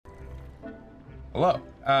Hello.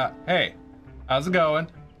 Hey. How's it going?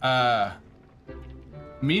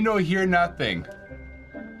 Me no hear nothing.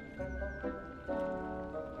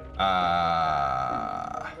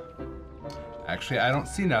 Actually, I don't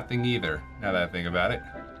see nothing either, now that I think about it.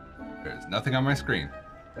 There's nothing on my screen.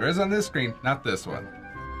 There is on this screen, not this one.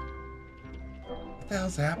 What the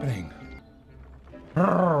hell's happening?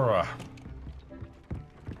 Okay,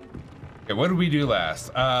 what did we do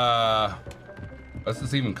last? What's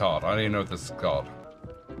this even called? I don't even know what this is called.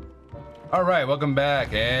 All right, welcome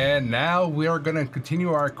back. And now we are gonna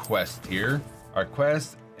continue our quest here. Our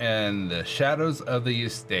quest and the Shadows of the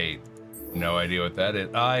Estate. No idea what that is.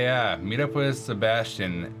 Ah, yeah, meet up with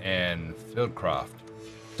Sebastian and Fieldcroft.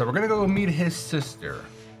 So we're gonna go meet his sister.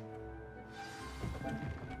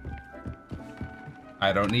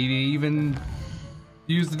 I don't need to even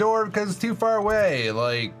use the door because it's too far away.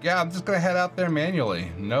 Like, yeah, I'm just gonna head out there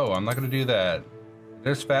manually. No, I'm not gonna do that.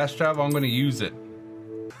 There's fast travel, I'm gonna use it.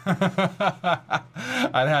 I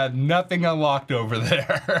had nothing unlocked over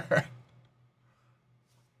there.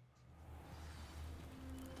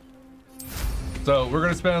 So we're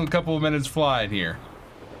gonna spend a couple of minutes flying here.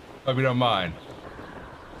 Hope you don't mind.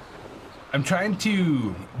 I'm trying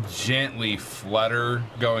to gently flutter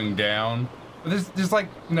going down, but there's like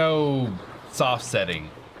no soft setting.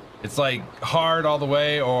 It's like hard all the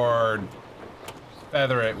way or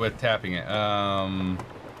feather it with tapping it.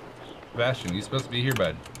 Sebastian, you supposed to be here,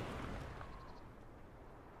 bud.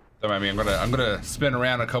 So I mean, I'm gonna spin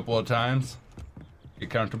around a couple of times. Get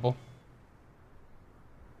comfortable.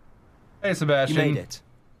 Hey, Sebastian. You made it.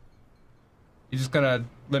 You just gonna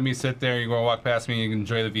let me sit there? You're gonna walk past me and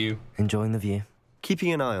enjoy the view? Enjoying the view.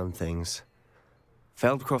 Keeping an eye on things.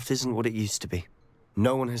 Feldcroft isn't what it used to be.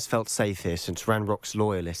 No one has felt safe here since Ranrock's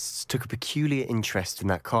loyalists took a peculiar interest in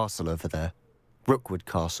that castle over there. Rookwood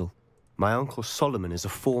Castle. My uncle Solomon is a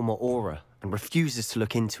former Auror and refuses to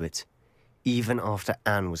look into it, even after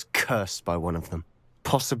Anne was cursed by one of them.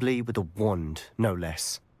 Possibly with a wand, no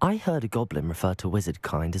less. I heard a goblin refer to wizard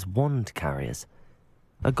kind as wand carriers.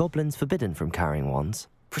 Are goblins forbidden from carrying wands?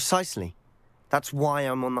 Precisely. That's why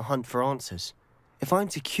I'm on the hunt for answers. If I'm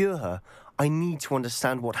to cure her, I need to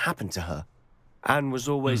understand what happened to her. Anne was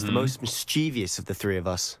always the most mischievous of the three of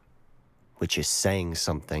us. Which is saying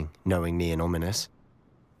something, knowing me and ominous.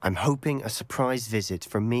 I'm hoping a surprise visit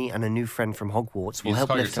from me and a new friend from Hogwarts will help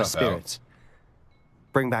lift her spirits.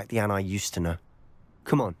 Bring back the Anne I used to know.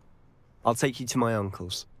 Come on. I'll take you to my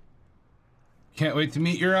uncle's. Can't wait to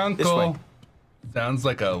meet your uncle. Sounds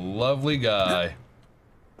like a lovely guy.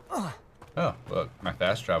 Oh, look, my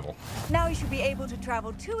fast travel. Now you should be able to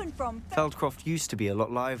travel to and from... Feldcroft used to be a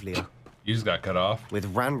lot livelier. You just got cut off.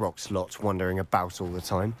 With Ranrock's lot wandering about all the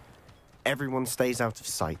time. Everyone stays out of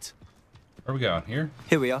sight. Where are we going? Here?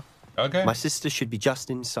 Here we are. Okay. My sister should be just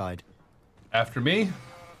inside. After me?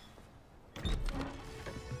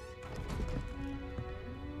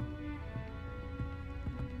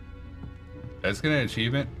 Let's get an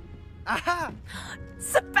achievement. Aha!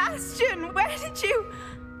 Sebastian, where did you...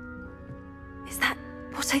 Is that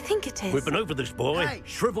what I think it is? We've been over this, boy. Hey.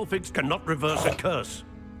 Shrivelfigs cannot reverse a curse.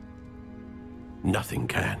 Nothing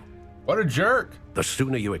can. What a jerk. The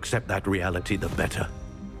sooner you accept that reality, the better.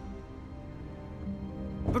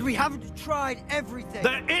 But we haven't tried everything.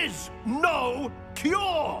 There is no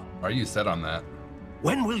cure! Why are you set on that?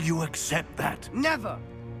 When will you accept that? Never.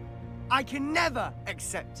 I can never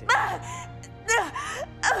accept it.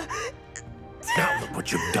 Now look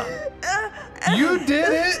what you've done. You did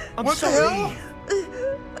it? I'm what sorry. the hell?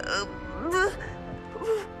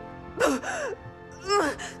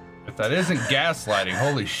 If that isn't gaslighting,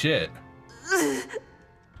 holy shit.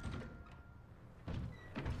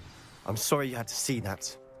 I'm sorry you had to see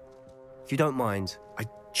that. If you don't mind, I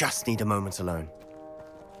just need a moment alone.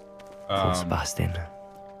 Poor Sebastian.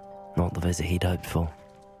 Not the visit he'd hoped for.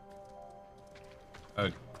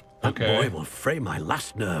 Okay. That boy will fray my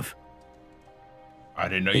last nerve. I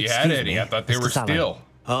didn't know you had any. I thought they were still.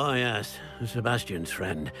 Oh, yes. Sebastian's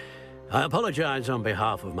friend. I apologize on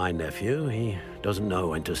behalf of my nephew. He doesn't know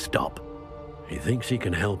when to stop. He thinks he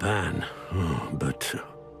can help Anne, but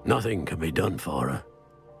nothing can be done for her.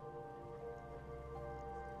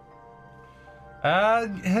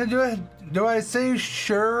 Do I say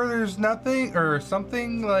sure there's nothing or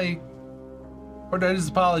something like, or do I just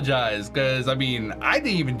apologize? Because I mean, I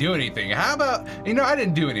didn't even do anything. How about, I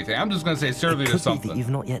didn't do anything. I'm just gonna say surely there's something. It could be that you've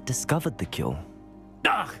not yet discovered the cure.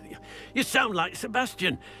 Ah, you sound like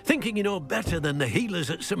Sebastian, thinking you know better than the healers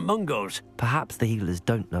at St. Mungo's. Perhaps the healers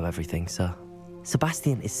don't know everything, sir.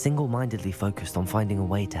 Sebastian is single-mindedly focused on finding a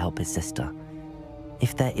way to help his sister.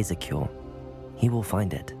 If there is a cure, he will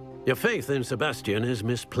find it. Your faith in Sebastian is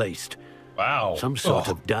misplaced. Wow. Some sort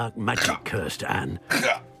of dark magic cursed Anne,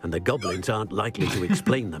 and the goblins aren't likely to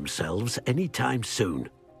explain themselves anytime soon.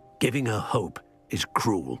 Giving her hope is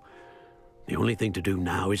cruel. The only thing to do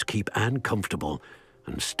now is keep Anne comfortable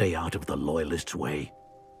and stay out of the Loyalists' way.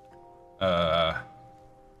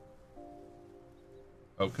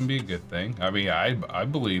 Hope can be a good thing. I mean, I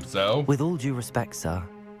believe so. With all due respect, sir,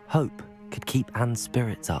 hope could keep Anne's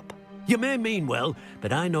spirits up. You may mean well,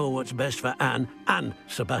 but I know what's best for Anne and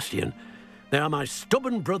Sebastian. They are my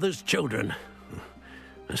stubborn brother's children.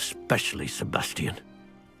 Especially Sebastian.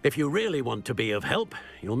 If you really want to be of help,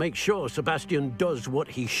 you'll make sure Sebastian does what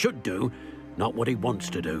he should do, not what he wants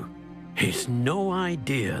to do. He's no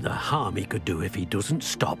idea the harm he could do if he doesn't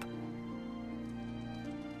stop.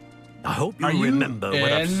 I hope you remember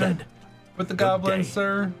what I've said. With the goblins,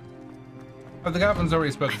 sir? But the goblins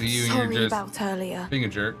already spoke to you, and Sorry you're just about earlier. being a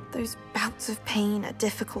jerk. Those bouts of pain are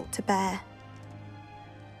difficult to bear.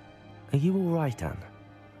 Are you all right, Anne?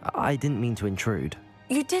 I didn't mean to intrude.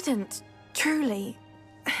 You didn't, truly.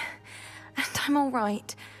 And I'm all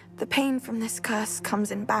right. The pain from this curse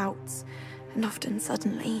comes in bouts, and often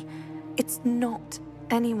suddenly. It's not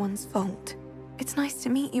anyone's fault. It's nice to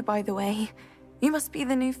meet you, by the way. You must be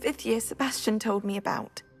the new 5th year Sebastian told me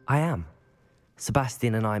about. I am.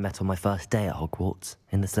 Sebastian and I met on my first day at Hogwarts,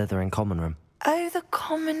 in the Slytherin common room. Oh, the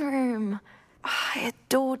common room. I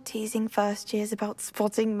adored teasing first years about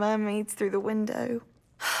spotting mermaids through the window.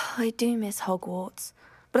 I do miss Hogwarts,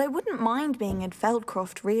 but I wouldn't mind being in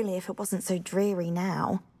Feldcroft really if it wasn't so dreary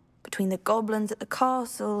now. Between the goblins at the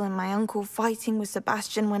castle and my uncle fighting with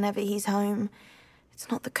Sebastian whenever he's home, it's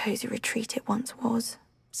not the cozy retreat it once was.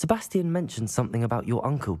 Sebastian mentioned something about your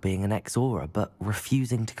uncle being an ex-Auror, but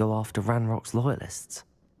refusing to go after Ranrock's loyalists.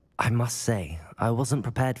 I must say, I wasn't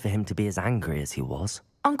prepared for him to be as angry as he was.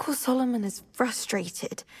 Uncle Solomon is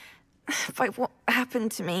frustrated by what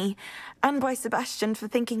happened to me, and by Sebastian for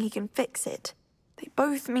thinking he can fix it. They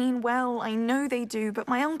both mean well, I know they do, but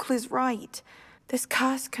my uncle is right. This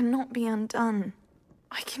curse cannot be undone.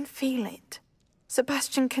 I can feel it.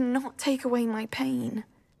 Sebastian cannot take away my pain.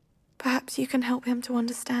 Perhaps you can help him to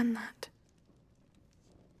understand that.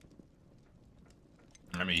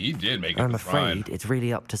 I mean, he did make it I'm fine. afraid it's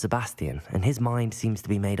really up to Sebastian, and his mind seems to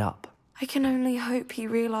be made up. I can only hope he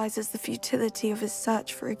realizes the futility of his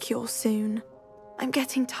search for a cure soon. I'm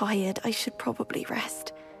getting tired. I should probably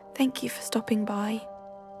rest. Thank you for stopping by.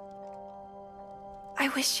 I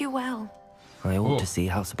wish you well. I ought Cool. to see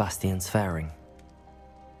how Sebastian's faring.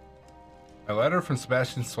 A letter from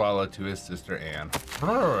Sebastian Swallow to his sister Anne.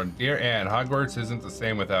 Oh, dear Anne, Hogwarts isn't the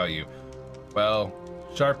same without you. Well,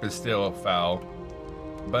 sharp is still foul,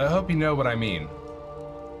 but I hope you know what I mean.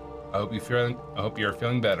 I hope you're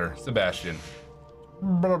feeling better, Sebastian.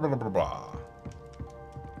 Blah, blah, blah, blah.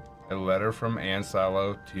 A letter from Anne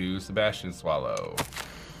Swallow to Sebastian Swallow.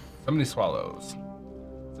 So many swallows.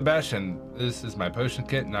 Sebastian, this is my potion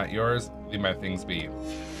kit, not yours. Leave my things be.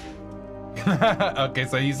 Okay,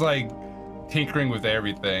 so he's like tinkering with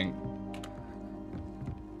everything.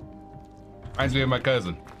 Reminds me of my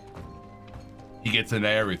cousin. He gets into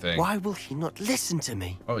everything. Why will he not listen to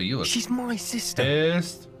me? Oh, you look She's my sister.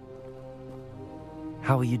 pissed.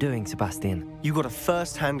 How are you doing, Sebastian? You got a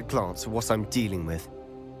first-hand glance at what I'm dealing with.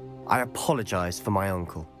 I apologize for my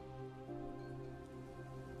uncle.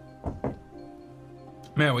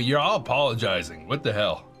 Man, well, you're all apologizing. What the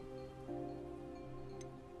hell?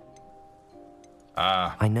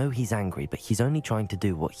 I know he's angry, but he's only trying to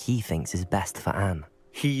do what he thinks is best for Anne.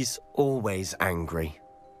 He's always angry.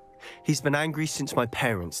 He's been angry since my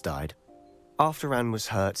parents died. After Anne was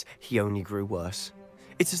hurt, he only grew worse.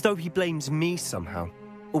 It's as though he blames me somehow,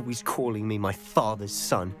 always calling me my father's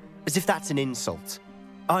son, as if that's an insult.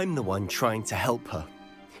 I'm the one trying to help her.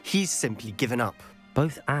 He's simply given up.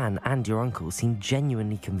 Both Anne and your uncle seem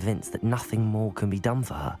genuinely convinced that nothing more can be done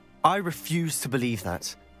for her. I refuse to believe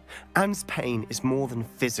that. Anne's pain is more than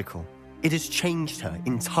physical. It has changed her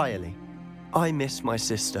entirely. I miss my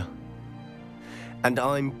sister. And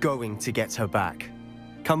I'm going to get her back.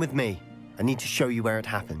 Come with me. I need to show you where it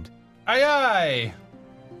happened. Aye, aye.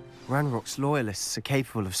 Ranrock's loyalists are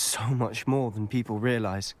capable of so much more than people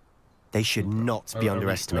realize. They should not be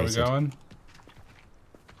underestimated. Are we going?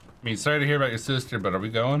 I mean, sorry to hear about your sister, but are we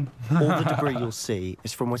going? All the debris you'll see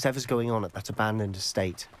is from whatever's going on at that abandoned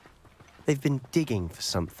estate. They've been digging for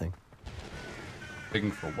something.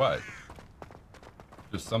 Digging for what?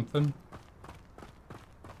 Just something?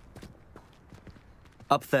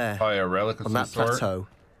 Up there, Probably a relic of on some that sort. plateau,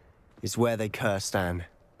 is where they cursed Anne.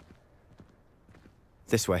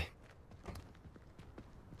 This way.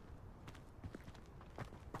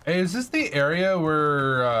 Hey, is this the area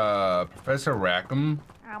where Professor Rackham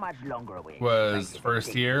How much longer are we? was first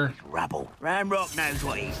here. Rubble. Ranrock knows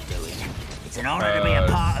what he's doing. It's an honor to be a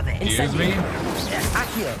part of it. Excuse me?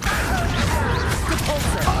 Accio.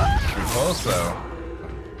 Repulso.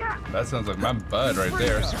 That sounds like my bud right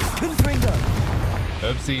there.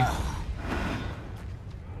 Oopsie.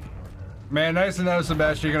 Man, nice to know,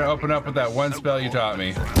 Sebastian, you're gonna open up with that one spell you taught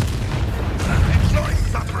me.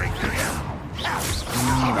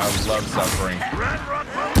 I love suffering.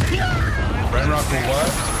 Ranrock will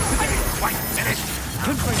what?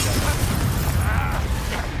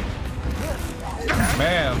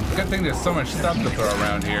 Man, good thing there's so much stuff to throw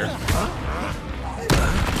around here.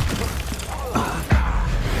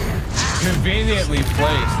 Conveniently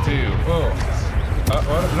placed too. Oh,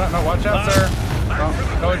 what? No, watch out, sir. Oh,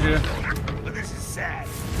 told you.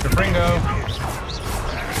 Capringo.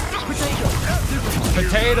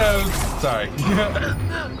 Potatoes. Sorry.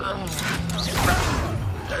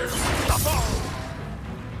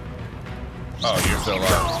 Oh, you're still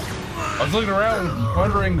alive. I was looking around,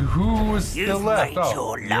 wondering who was still left.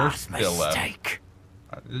 Oh, you're still left.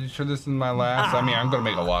 Are you sure this is my last? I mean, I'm gonna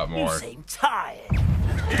make a lot more. You seem tired.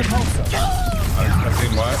 I've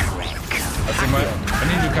seen what? I've seen what? I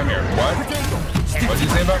need you to come here. What? What did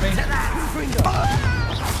you say about me?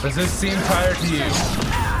 Does this seem tired to you?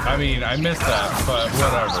 I mean, I missed that, but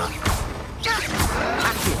whatever.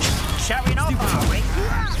 Showing off, are we?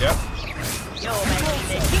 Yep. You're making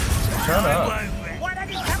me. Shut up. Why don't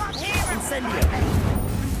you come up here and send you?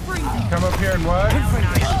 Come up here and what?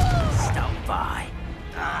 Stop by.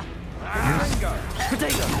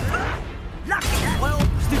 Potato. Lucky. Well,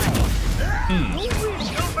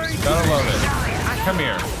 Gotta love it. Come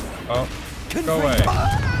here. Oh, go away.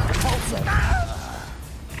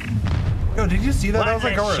 Yo, did you see that? That was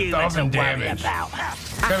like over 1,000 damage.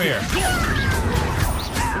 Come here.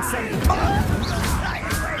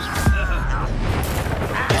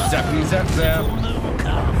 Zappity zap zap.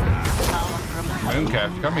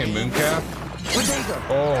 Mooncalf. Come here, Mooncalf.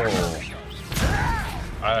 Oh.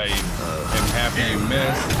 I am happy you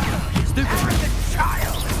missed.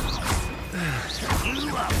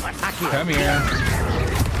 Come here.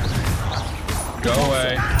 Go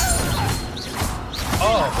away.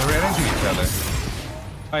 Oh, they ran into each other.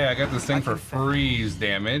 Oh yeah, I got this thing for freeze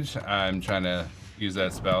damage. I'm trying to use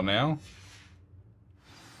that spell now.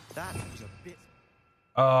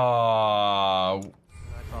 Oh,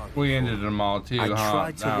 we ended them all too,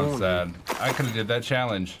 huh? Now I'm sad. I could have did that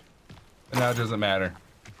challenge, but now it doesn't matter.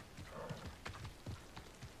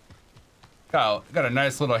 Got a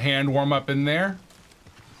nice little hand warm up in there.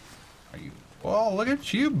 Are you? Oh, look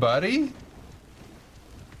at you, buddy.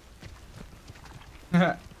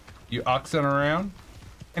 You oxen around?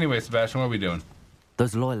 Anyway, Sebastian, what are we doing?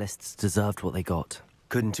 Those loyalists deserved what they got.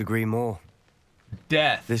 Couldn't agree more.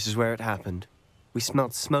 Death. This is where it happened. We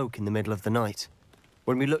smelled smoke in the middle of the night.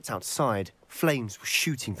 When we looked outside, flames were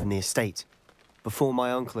shooting from the estate. Before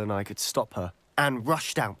my uncle and I could stop her, Anne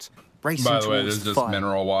rushed out, racing By the way, towards this is the just fire,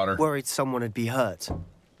 mineral water. worried someone had been hurt.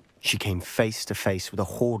 She came face to face with a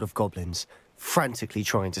horde of goblins, frantically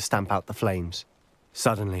trying to stamp out the flames.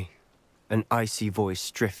 Suddenly, an icy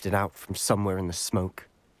voice drifted out from somewhere in the smoke.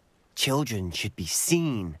 Children should be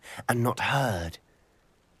seen and not heard.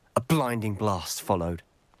 A blinding blast followed.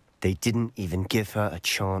 They didn't even give her a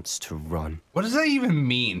chance to run. What does that even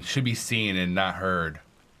mean? Should be seen and not heard.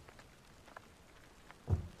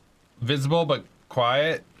 Visible but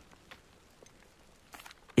quiet?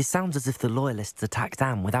 It sounds as if the loyalists attacked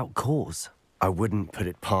Anne without cause. I wouldn't put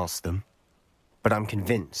it past them, but I'm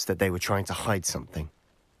convinced that they were trying to hide something.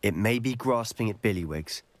 It may be grasping at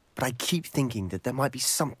Billywigs, but I keep thinking that there might be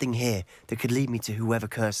something here that could lead me to whoever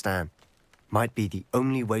cursed Anne. Might be the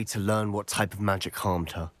only way to learn what type of magic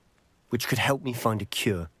harmed her, which could help me find a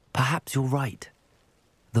cure. Perhaps you're right.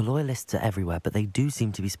 The loyalists are everywhere, but they do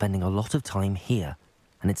seem to be spending a lot of time here,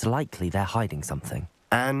 and it's likely they're hiding something.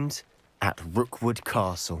 And at Rookwood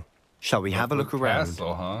Castle. Shall we have a look around?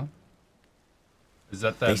 Castle, huh? Is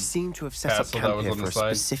that They seem to have set up camp here for a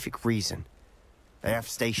specific reason. They have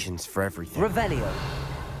stations for everything. Revelio.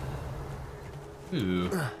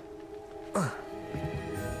 Ooh.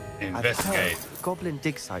 Investigate. Goblin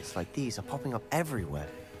dig sites like these are popping up everywhere.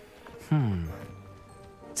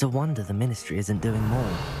 It's a wonder the Ministry isn't doing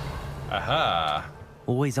more. Aha.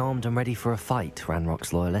 Always armed and ready for a fight,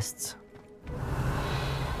 Ranrock's loyalists.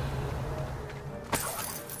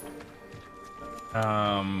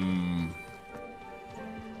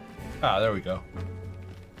 There we go.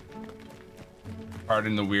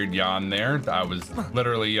 Pardon the weird yawn there. I was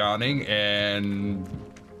literally yawning and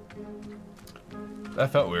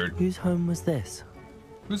that felt weird. Whose home was this?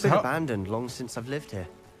 It's been abandoned long since I've lived here.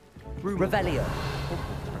 Revelio.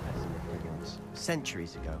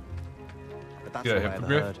 centuries ago. But that's Yeah, all I ever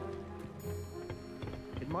hippogriff? heard.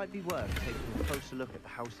 It might be worth taking a closer look at the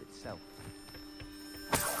house itself.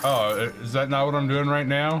 Oh, is that not what I'm doing right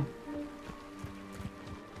now?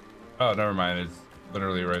 Oh, never mind. It's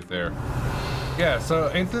literally right there. Yeah, so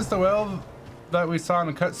ain't this the well that we saw in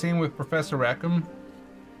the cutscene with Professor Rackham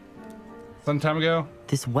some time ago?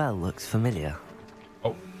 This well looks familiar.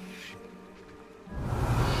 Oh.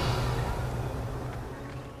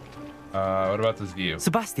 What about this view?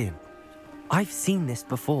 Sebastian, I've seen this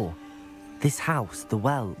before. This house, the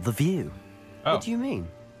well, the view. Oh. What do you mean?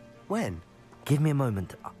 When? Give me a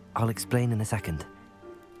moment. I'll explain in a second.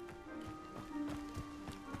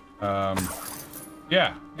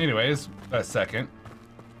 Yeah. Anyways, a second.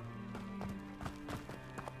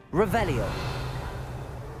 Revelio.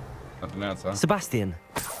 Nothing else, huh? Sebastian,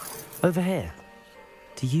 over here.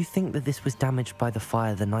 Do you think that this was damaged by the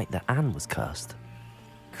fire the night that Anne was cursed?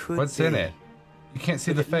 Could What's be. in it? You can't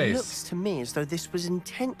see the It face. looks to me as though this was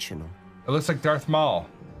intentional. It looks like Darth Maul.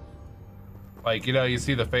 Like, you know, you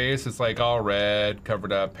see the face, it's like all red,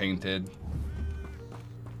 covered up, painted.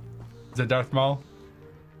 Is it Darth Maul?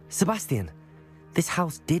 Sebastian, this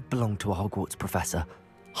house did belong to a Hogwarts professor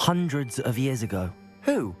hundreds of years ago.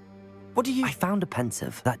 Who? What do you... I found a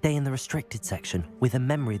pensive that day in the restricted section with a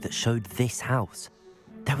memory that showed this house.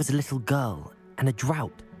 There was a little girl and a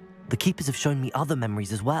drought. The keepers have shown me other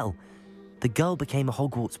memories as well. The girl became a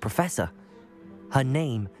Hogwarts professor. Her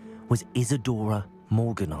name was Isadora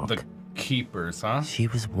Morganach. The keepers, huh? She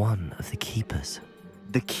was one of the keepers.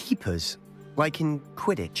 The keepers? Like in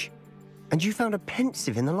Quidditch? And you found a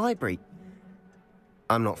pensive in the library?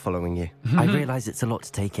 I'm not following you. I realize it's a lot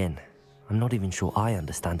to take in. I'm not even sure I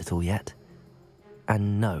understand it all yet.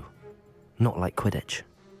 And no, not like Quidditch.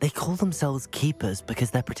 They call themselves keepers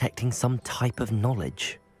because they're protecting some type of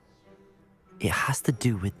knowledge. It has to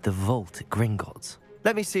do with the vault at Gringotts.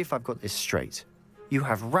 Let me see if I've got this straight. You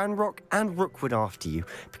have Ranrock and Rookwood after you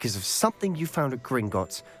because of something you found at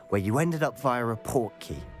Gringotts where you ended up via a port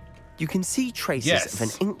key. You can see traces of an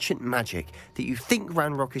ancient magic that you think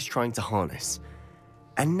Ranrock is trying to harness.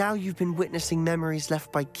 And now you've been witnessing memories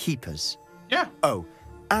left by keepers. Yeah. Oh,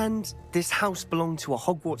 and this house belonged to a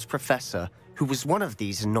Hogwarts professor who was one of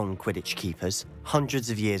these non-Quidditch keepers hundreds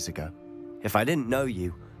of years ago. If I didn't know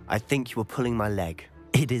you, I'd think you were pulling my leg.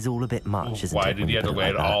 It is all a bit much, isn't it? Why did he have to lay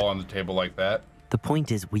it all on the table like that? The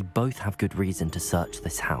point is, we both have good reason to search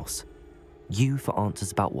this house. You for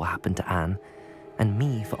answers about what happened to Anne, and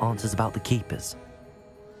me for answers about the keepers.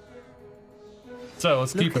 So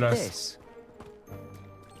let's keep it Look at us.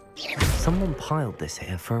 this. Someone piled this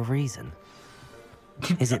here for a reason.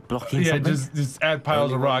 Is it blocking Yeah, something? just add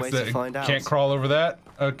piles Only of one rocks way to that find out. can't crawl over that?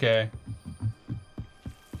 Okay.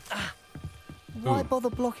 Why Ooh. bother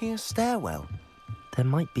blocking a stairwell? There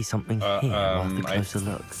might be something here worth a I closer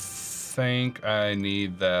look. think I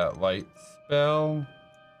need that light spell.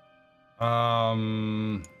 What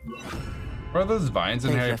are those vines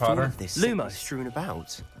in They've Harry left all Potter? of this Lumos. strewn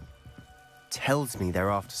about. Tells me they're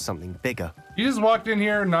after something bigger. You just walked in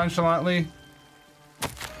here nonchalantly.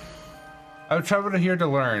 I've traveled here to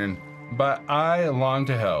learn, but I long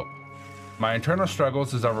to help. My internal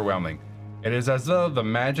struggles is overwhelming. It is as though the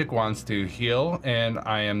magic wants to heal, and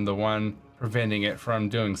I am the one preventing it from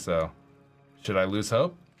doing so. Should I lose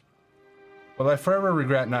hope? Will I forever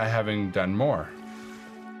regret not having done more?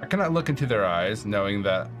 I cannot look into their eyes, knowing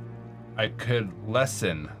that I could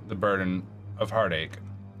lessen the burden of heartache.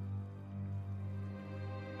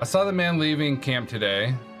 I saw the man leaving camp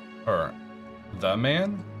today. Or, the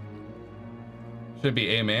man? Should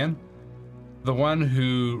be a man. The one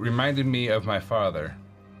who reminded me of my father.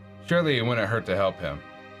 Surely it wouldn't hurt to help him.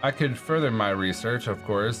 I could further my research, of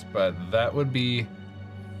course, but that would be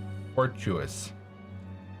fortuitous.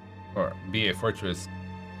 Or be a fortuitous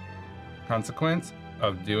consequence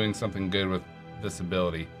of doing something good with this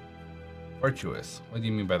ability. Fortuitous. What do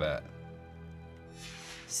you mean by that?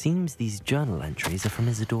 Seems these journal entries are from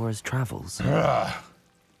Isadora's travels.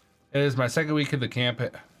 It is my second week at the camp.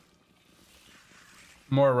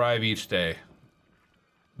 More arrive each day.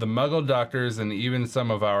 The Muggle doctors and even some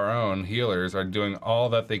of our own healers are doing all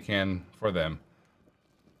that they can for them.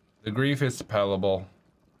 The grief is palpable.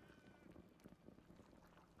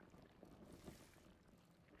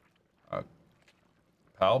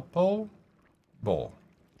 Palpable.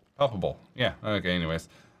 Yeah, okay, anyways.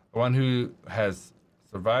 The one who has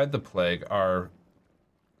survived the plague are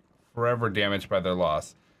forever damaged by their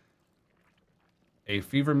loss. A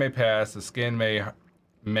fever may pass, the skin may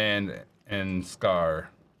mend and scar.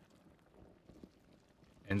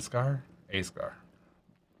 And scar? A scar.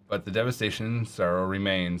 But the devastation and sorrow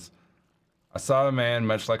remains. I saw a man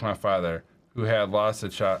much like my father, who had lost a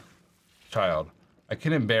child. I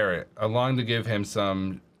couldn't bear it. I longed to give him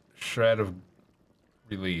some shred of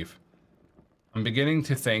relief. I'm beginning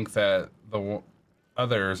to think that the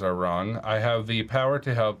others are wrong. I have the power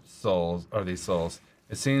to help these souls.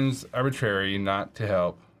 It seems arbitrary not to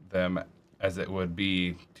help them as it would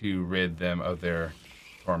be to rid them of their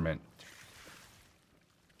torment.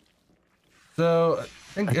 So I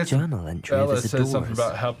think A journal entry of Bella says something Isadora's.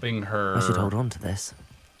 about helping her I should hold on to this.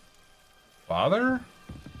 father?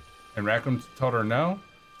 And Raccoon told her no?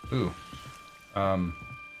 Ooh.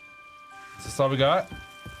 Is this all we got?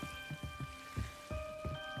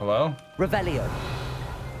 Hello? Revelio.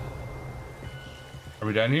 Are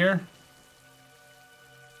we done here?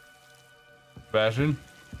 Sebastian?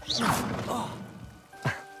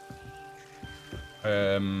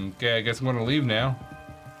 Okay, I guess I'm gonna leave now.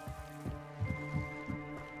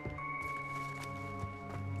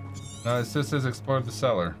 No, it just says explore the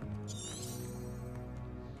cellar.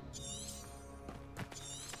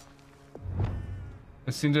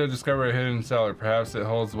 I seem to have discovered a hidden cellar. Perhaps it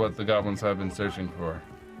holds what the goblins have been searching for.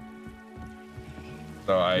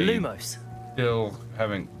 So I Lumos. still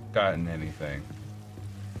haven't gotten anything.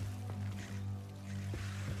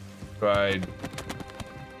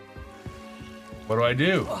 What do I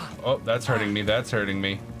do? Oh, that's hurting me. That's hurting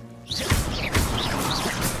me.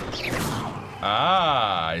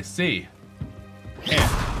 Ah, I see. Yeah.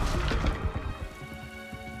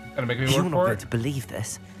 Gonna make me You're work not for going it? to believe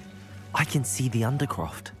this. I can see the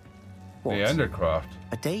Undercroft. What? The Undercroft.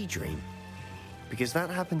 A daydream? Because that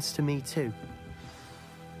happens to me too.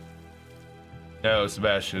 No,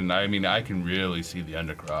 Sebastian, I mean, I can really see the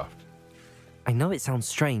Undercroft. I know it sounds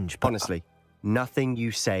strange, but Honestly, nothing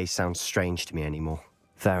you say sounds strange to me anymore.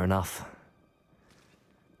 fair enough.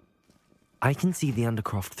 I can see the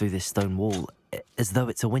Undercroft through this stone wall, as though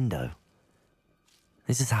it's a window.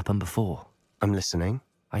 This has happened before. I'm listening.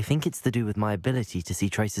 I think it's to do with my ability to see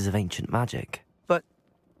traces of ancient magic. But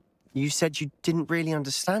you said you didn't really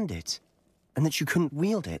understand it, and that you couldn't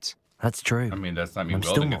wield it. That's true. I mean, that's not me I'm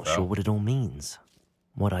still building it, not though. sure what it all means.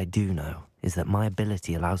 What I do know is that my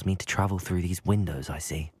ability allows me to travel through these windows I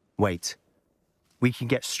see. Wait. We can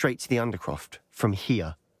get straight to the Undercroft from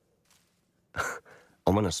here.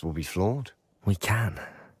 Ominous will be flawed. We can.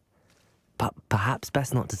 But perhaps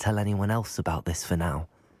best not to tell anyone else about this for now.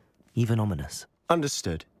 Even Ominous.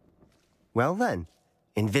 Understood. Well then,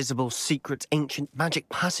 invisible, secret, ancient magic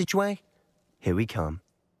passageway? Here we come.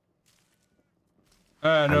 No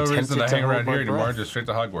I'm reason tempted to to hang hold around my here anymore. breath. Just straight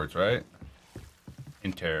to Hogwarts, right?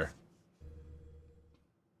 Enter.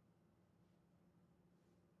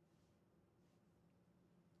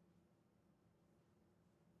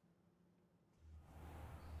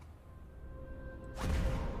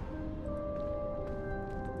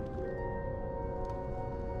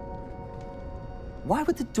 Why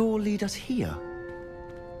would the door lead us here?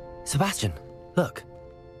 Sebastian, look.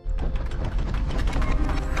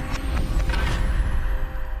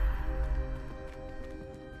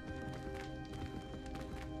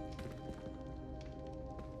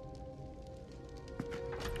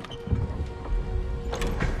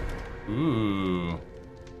 Ooh.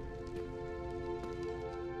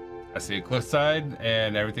 I see a cliffside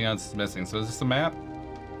and everything else is missing. So is this a map?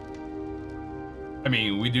 I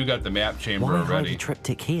mean, we do got the map chamber Why hide already. a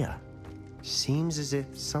triptych here? Seems as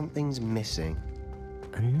if something's missing.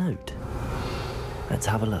 A note. Let's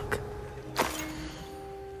have a look.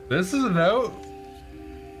 This is a note.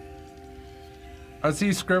 I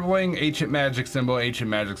see scribbling, ancient magic symbol, ancient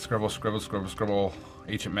magic scribble, scribble, scribble, scribble,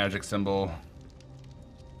 ancient magic symbol.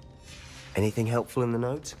 Anything helpful in the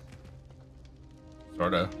note?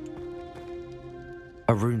 Sorta.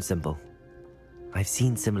 A rune symbol. I've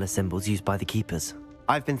seen similar symbols used by the keepers.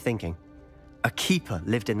 I've been thinking. A keeper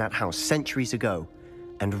lived in that house centuries ago,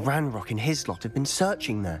 and Ranrock and his lot have been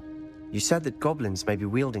searching there. You said that goblins may be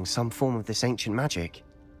wielding some form of this ancient magic.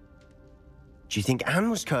 Do you think Anne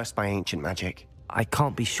was cursed by ancient magic? I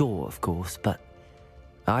can't be sure, of course, but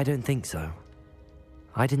I don't think so.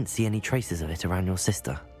 I didn't see any traces of it around your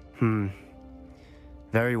sister.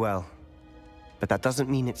 Very well. But that doesn't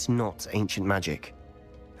mean it's not ancient magic.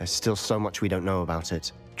 There's still so much we don't know about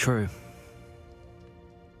it. True.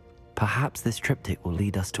 Perhaps this triptych will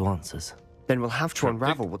lead us to answers. Then we'll have to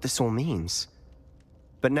unravel what this all means.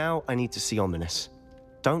 But now I need to see Ominous.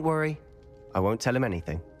 Don't worry, I won't tell him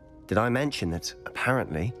anything. Did I mention that,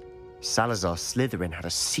 apparently, Salazar Slytherin had a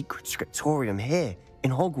secret scriptorium here,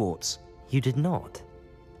 in Hogwarts? You did not?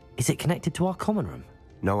 Is it connected to our common room?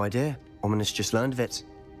 No idea. Ominous just learned of it.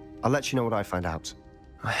 I'll let you know what I find out.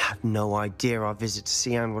 I had no idea our visit to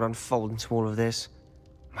see Anne would unfold into all of this.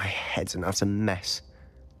 My head's an utter mess.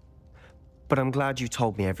 but I'm glad you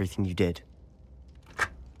told me everything you did.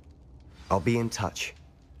 I'll be in touch.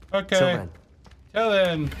 Okay. Till then. Till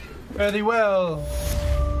then. Very well.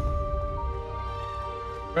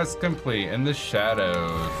 Quest complete. In the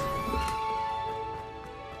shadows.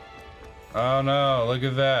 Oh no, look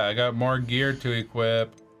at that. I got more gear to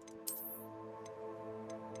equip.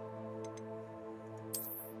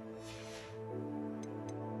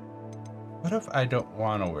 What if I don't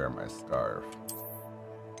want to wear my scarf?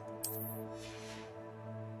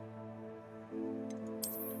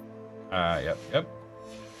 Yep.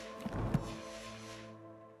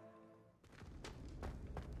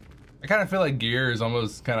 I kind of feel like gear is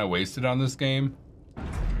almost kind of wasted on this game.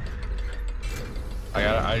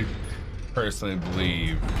 I personally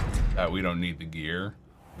believe that we don't need the gear.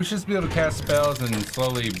 We should just be able to cast spells and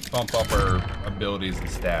slowly bump up our abilities and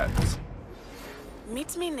stats.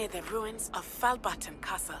 Meet me near the ruins of Falbutton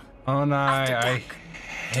Castle. Oh no, After I dark.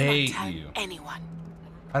 hate Do not tell you. anyone.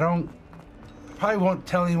 I probably won't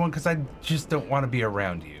tell anyone because I just don't want to be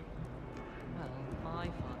around you.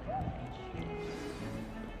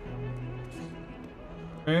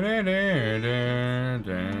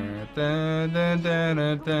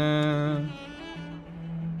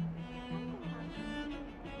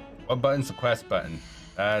 What button's the quest button?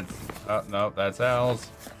 That's, no, that's L's.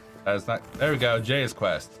 That's not, there we go, J is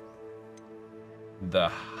quest. The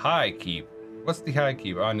High Keep. What's the High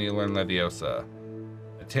Keep? Oh, I need to learn Leviosa.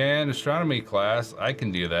 A 10 astronomy class, I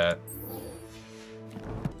can do that.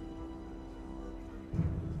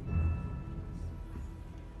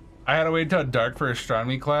 I had to wait until dark for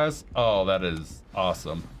astronomy class. Oh, that is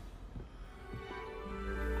awesome.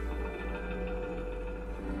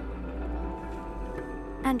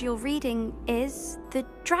 And your reading is the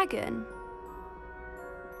dragon.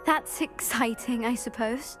 That's exciting, I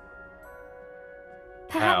suppose.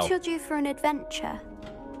 Perhaps How? you're due for an adventure.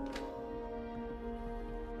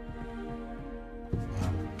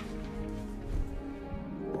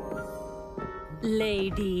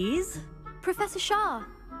 Ladies, Professor Shah.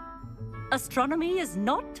 astronomy is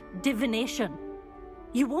not divination.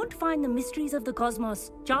 You won't find the mysteries of the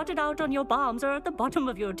cosmos charted out on your palms or at the bottom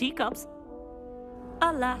of your teacups.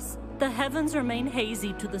 Alas, the heavens remain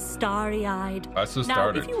hazy to the starry-eyed. That's the Now,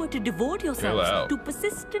 starter. if you were to devote yourselves to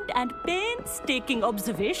persistent and painstaking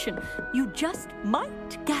observation, you just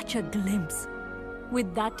might catch a glimpse.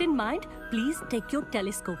 With that in mind, please take your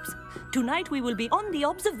telescopes. Tonight we will be on the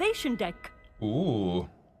observation deck. Ooh.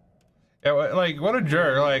 Yeah, like, what a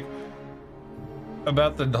jerk. Like,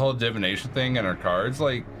 about the whole divination thing and our cards,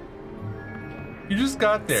 like, you just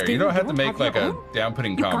got there. Still, you don't have to make, like, your a own.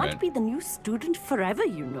 down-putting You comment. can't be the new student forever,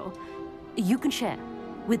 you know. You can share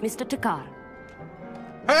with Mr. Takar.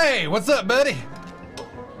 Hey, what's up, buddy?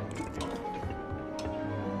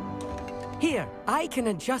 Here, I can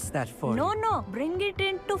adjust that for you. No, bring it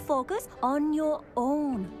into focus on your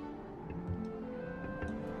own.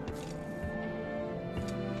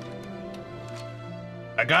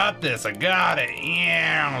 I got this. I got it.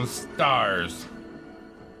 Yeah, stars.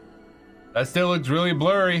 That still looks really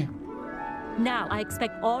blurry. Now, I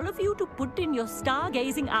expect all of you to put in your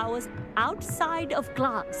stargazing hours outside of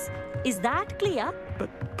class. Is that clear?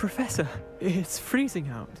 But, Professor, it's freezing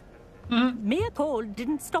out. Mere cold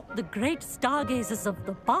didn't stop the great stargazers of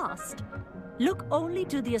the past. Look only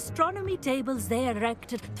to the astronomy tables they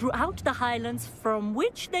erected throughout the highlands from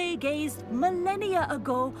which they gazed millennia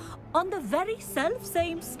ago on the very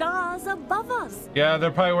self-same stars above us. Yeah,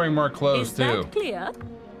 they're probably wearing more clothes, Is too. that clear?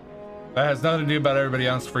 That has nothing to do about everybody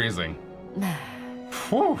else freezing.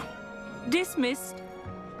 Whew. Dismissed.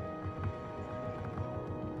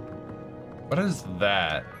 What is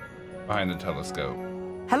that behind the telescope?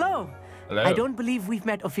 Hello. Hello. I don't believe we've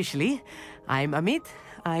met officially. I'm Amit.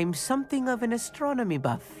 I'm something of an astronomy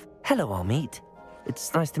buff. Hello, Amit.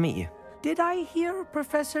 It's nice to meet you. Did I hear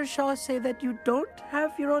Professor Shaw say that you don't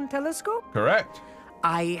have your own telescope? Correct.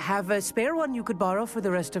 I have a spare one you could borrow for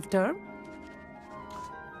the rest of term.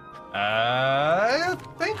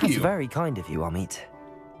 Thank That's you. very kind of you, Amit.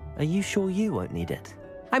 Are you sure you won't need it?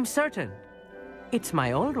 I'm certain. It's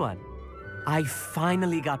my old one. I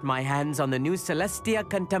finally got my hands on the new Celestia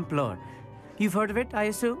Contemplar. You've heard of it, I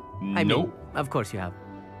assume? I mean, Nope. of course you have.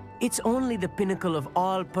 It's only the pinnacle of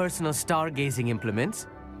all personal stargazing implements.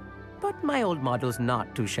 But my old model's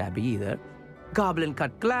not too shabby either.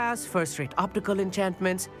 Goblin-cut glass, first-rate optical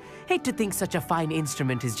enchantments. Hate to think such a fine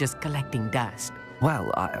instrument is just collecting dust.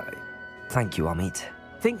 Well, thank you, Amit.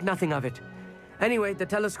 Think nothing of it. Anyway, the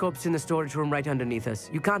telescope's in the storage room right underneath us.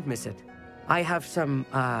 You can't miss it. I have some,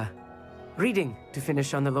 reading to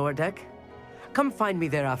finish on the lower deck. Come find me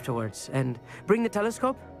there afterwards, and bring the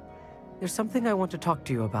telescope. There's something I want to talk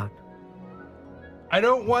to you about. I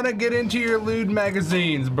don't want to get into your lewd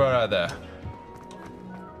magazines, brother.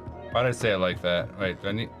 Why did I say it like that? Wait, do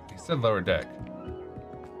I need... He said lower deck.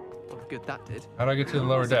 Oh, good, that did. How do I get to the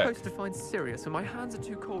lower deck? I'm supposed to find Sirius, and my hands are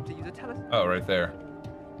too cold to use a telescope. Oh, right there.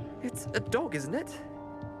 It's a dog, isn't it?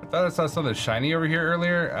 I thought I saw something shiny over here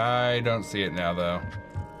earlier. I don't see it now, though.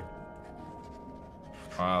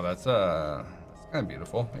 Wow, that's kind of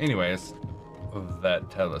beautiful. Anyways, that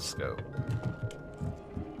telescope.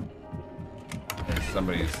 And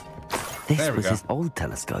somebody's... This was his old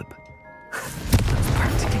telescope. It's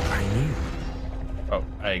practically brand new. Oh,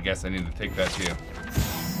 I guess I need to take that too.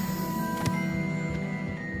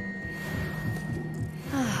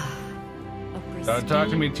 Don't talk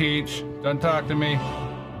to me, Teach. Don't talk to me.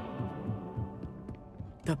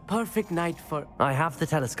 The perfect night for... I have the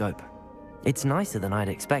telescope. It's nicer than I'd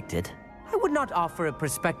expected. I would not offer a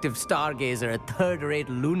prospective stargazer a third-rate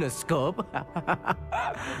lunoscope.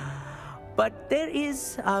 But there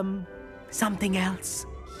is, something else.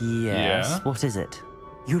 Yes? Yeah? What is it?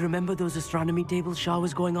 You remember those astronomy tables Shaw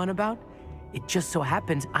was going on about? It just so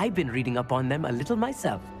happens I've been reading up on them a little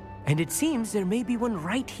myself. And it seems there may be one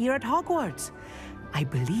right here at Hogwarts. I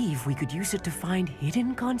believe we could use it to find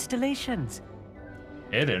hidden constellations.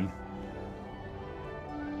 Hidden?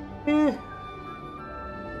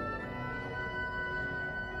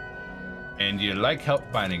 And you like help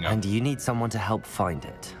finding them. And you need someone to help find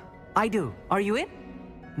it. I do. Are you in?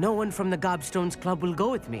 No one from the Gobstones Club will go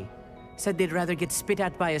with me. Said they'd rather get spit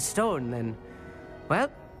at by a stone than... Well,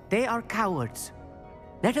 they are cowards.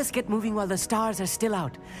 Let us get moving while the stars are still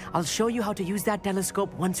out. I'll show you how to use that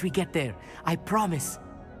telescope once we get there. I promise.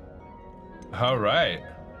 All right.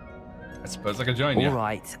 I suppose I can join you. All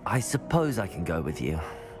right. I suppose I can go with you.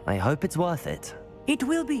 I hope it's worth it. It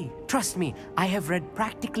will be. Trust me, I have read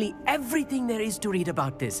practically everything there is to read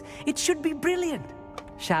about this. It should be brilliant.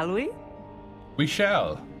 Shall we? We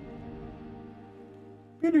shall.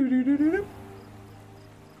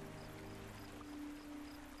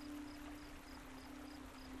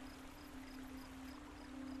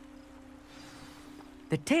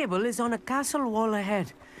 The table is on a castle wall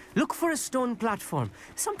ahead. Look for a stone platform,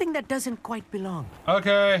 something that doesn't quite belong.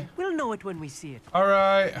 Okay. We'll know it when we see it. All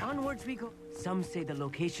right. Onwards we go. Some say the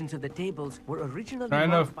locations of the tables were originally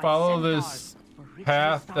Trying to marked by follow centaurs this for ritual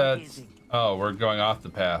path that's... stargazing. Oh, we're going off the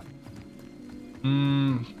path.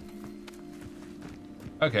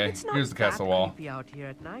 Okay, It's not here's the castle that wall. creepy out here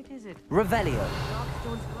at night, is it? Revelio.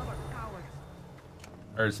 Gobstones Club are cowards.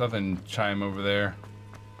 There's something chime over there.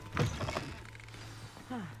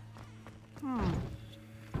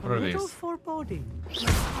 What are A little these? foreboding.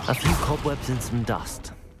 A few cobwebs and some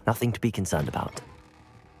dust. Nothing to be concerned about.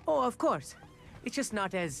 Oh, of course. It's just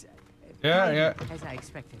not as... Yeah. as I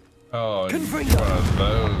expected. Oh, you're one of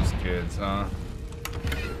those kids, huh?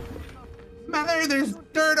 Mother, there's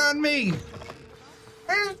dirt on me!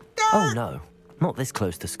 There's dirt! Oh no, not this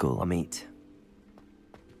close to school, I mean.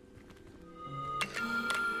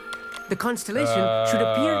 The constellation should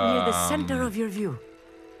appear near the center of your view.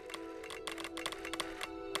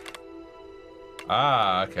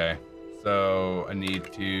 Ah, okay. So I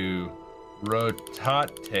need to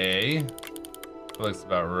rotate. Looks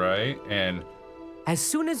about right. And As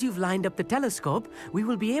soon as you've lined up the telescope, we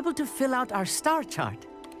will be able to fill out our star chart.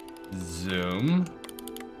 zoom.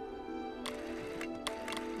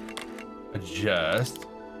 Adjust.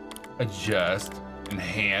 Adjust.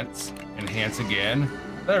 Enhance. Enhance again.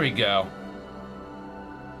 There we go.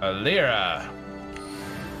 Alira.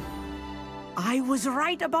 I was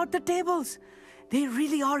right about the tables. They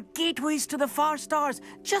really are gateways to the far stars,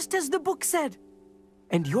 just as the book said.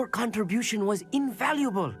 And your contribution was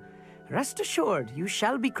invaluable. Rest assured, you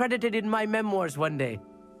shall be credited in my memoirs one day.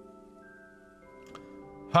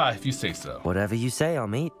 Hi, if you say so. Whatever you say,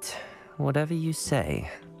 Amit. Whatever you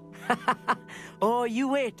say. Oh, you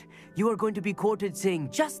wait. You are going to be quoted saying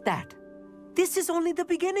just that. This is only the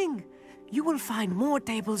beginning. You will find more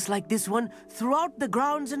tables like this one throughout the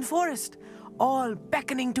grounds and forest, all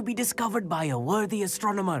beckoning to be discovered by a worthy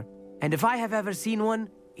astronomer. And if I have ever seen one,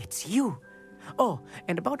 it's you. Oh,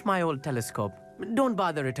 and about my old telescope, don't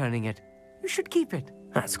bother returning it. You should keep it.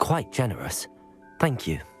 That's quite generous. Thank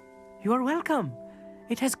you. You are welcome.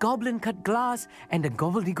 It has goblin-cut glass and a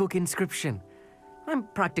gobbledygook inscription. I'm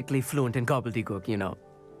practically fluent in gobbledygook, you know.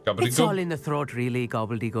 Gobbledygook? It's all in the throat, really,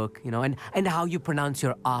 gobbledygook, you know, and how you pronounce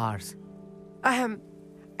your R's.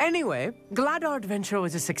 Anyway, glad our adventure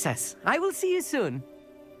was a success. I will see you soon.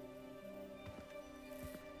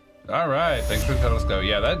 All right, thanks for the telescope.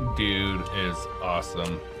 Yeah, that dude is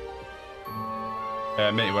awesome.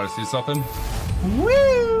 Mate, you want to see something?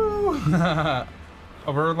 Woo!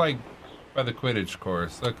 Oh, we're like by the Quidditch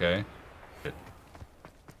course. Okay.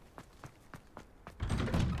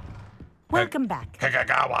 Welcome back.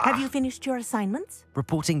 Have you finished your assignments?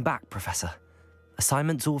 Reporting back, Professor.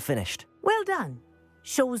 Assignments all finished. Well done.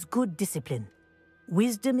 Shows good discipline.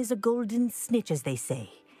 Wisdom is a golden snitch, as they say,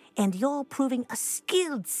 and you're proving a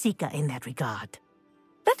skilled seeker in that regard.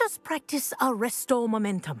 Let us practice our restore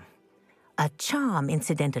momentum. A charm,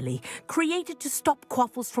 incidentally, created to stop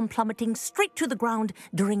quaffles from plummeting straight to the ground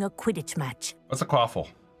during a Quidditch match. What's a quaffle?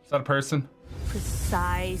 Is that a person?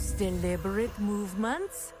 Precise, deliberate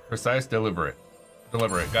movements. Precise, deliberate.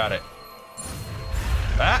 Deliberate, got it.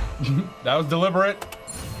 Ah! That was deliberate.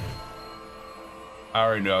 I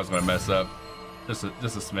already knew I was gonna mess up. Just a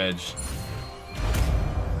smidge.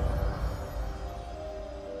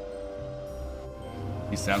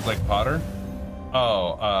 He sounds like Potter?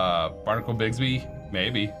 Oh, Barnacle Bigsby?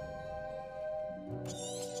 Maybe.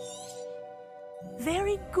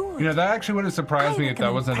 Very good. You know, that actually wouldn't surprise me if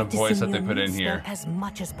that wasn't a voice that they put in here. As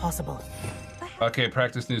much as possible. Okay,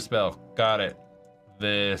 practice new spell. Got it.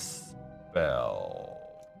 This spell.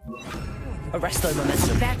 Arresto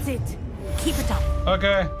momentum. That's it. Keep it up.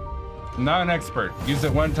 Okay. Not an expert. Used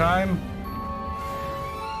it one time.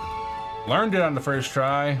 Learned it on the first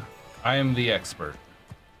try. I am the expert.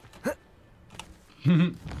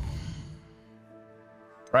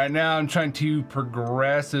 Right now, I'm trying to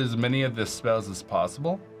progress as many of the spells as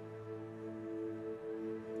possible.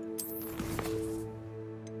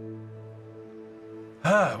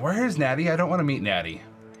 Where is Natty? I don't want to meet Natty.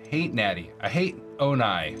 I hate Natty. I hate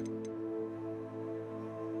Onai.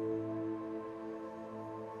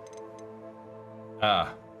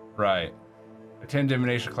 Ah, right. Attend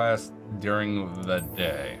divination class during the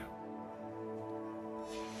day.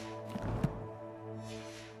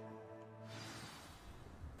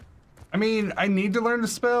 I mean, I need to learn the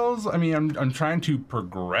spells. I mean, I'm trying to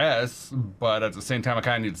progress, but at the same time, I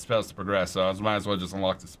kind of need the spells to progress, so I might as well just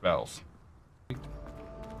unlock the spells. Is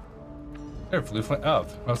there a flue flame? Oh,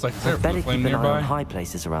 I was like, is there a flue flame keep an eye on nearby? high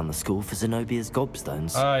places around the school for Zenobia's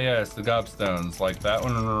gobstones. Ah, yes, the gobstones, like that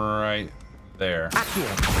one right there.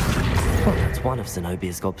 Well, that's one of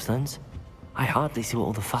Zenobia's gobstones. I hardly see what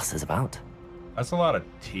all the fuss is about. That's a lot of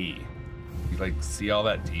tea. You like see all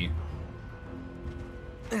that tea?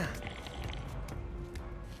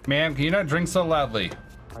 Ma'am, can you not drink so loudly?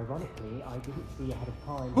 Ironically, I didn't see ahead of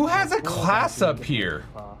time. Who has a class up here?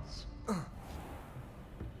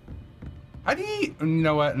 How do you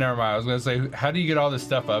know what? Never mind. I was gonna say, how do you get all this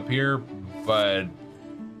stuff up here? But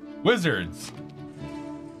wizards.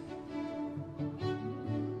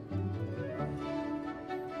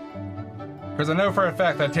 Because I know for a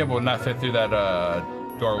fact that table would not fit through that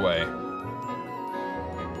doorway.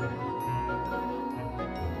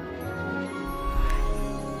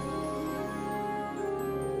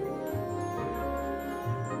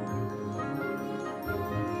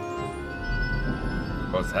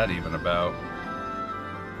 What's that even about?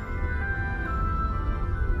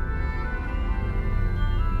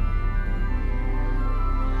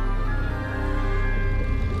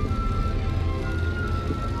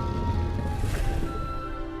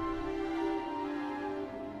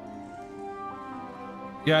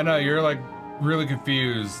 Yeah, no, you're like really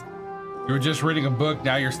confused. You were just reading a book,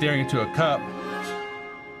 now you're staring into a cup.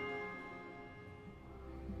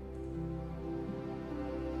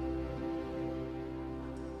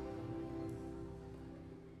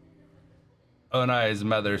 Onai's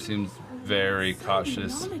mother seems very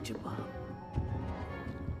cautious.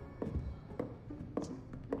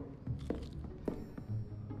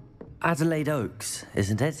 Adelaide Oaks,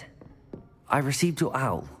 isn't it? I received your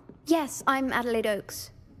owl. Yes, I'm Adelaide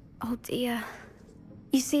Oaks. Oh dear.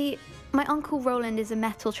 You see, my uncle Roland is a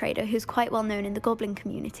metal trader who's quite well known in the goblin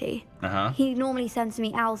community. He normally sends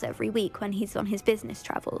me owls every week when he's on his business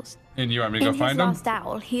travels. And you want me to go find them? In his last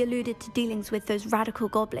owl, he alluded to dealings with those radical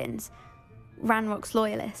goblins, Ranrock's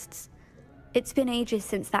loyalists. It's been ages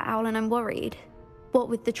since that owl and I'm worried. What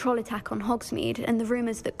with the troll attack on Hogsmeade and the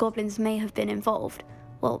rumors that goblins may have been involved,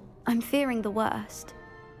 well, I'm fearing the worst.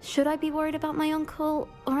 Should I be worried about my uncle,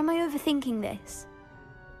 or am I overthinking this?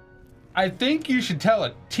 I think you should tell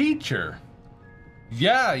a teacher.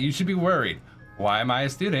 Yeah, you should be worried. Why am I a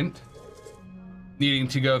student? Needing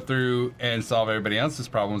to go through and solve everybody else's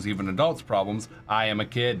problems, even adults' problems. I am a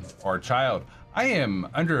kid or a child. I am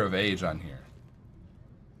under of age on here.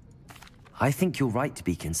 I think you're right to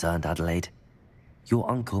be concerned, Adelaide. Your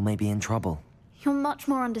uncle may be in trouble. You're much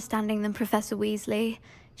more understanding than Professor Weasley.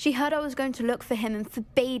 She heard I was going to look for him and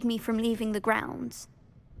forbade me from leaving the grounds.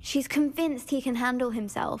 She's convinced he can handle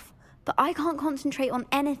himself, but I can't concentrate on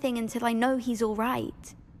anything until I know he's all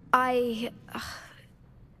right.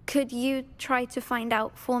 Could you try to find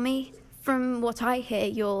out for me? From what I hear,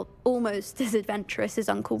 you're almost as adventurous as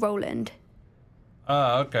Uncle Roland.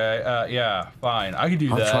 Okay. Yeah, fine. I can do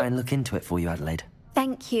that. I'll try and look into it for you, Adelaide.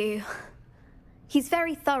 Thank you. He's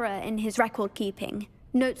very thorough in his record keeping,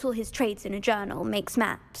 notes all his trades in a journal, makes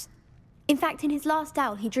maps. In fact, in his last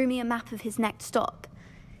owl, he drew me a map of his next stop.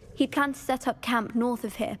 He planned to set up camp north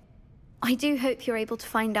of here. I do hope you're able to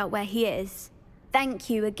find out where he is. Thank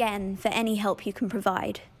you again for any help you can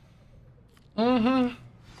provide. Mm-hmm.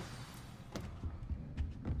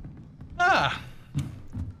 Ah.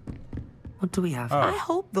 What do we have? I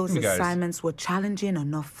hope those assignments were challenging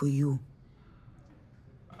enough for you.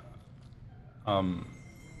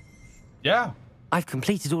 Yeah. I've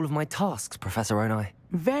completed all of my tasks, Professor Onai.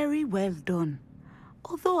 Very well done.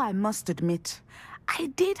 Although I must admit, I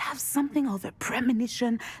did have something of a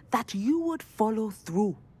premonition that you would follow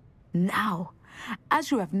through. Now, as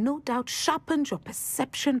you have no doubt sharpened your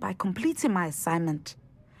perception by completing my assignment,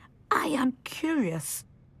 I am curious,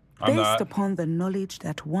 based upon the knowledge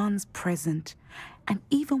that one's present and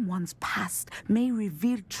even one's past may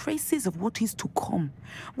reveal traces of what is to come.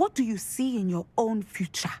 What do you see in your own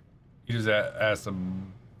future? You just asked a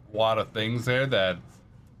lot of things there that,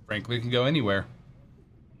 frankly, can go anywhere.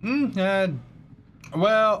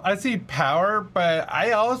 Well, I see power, but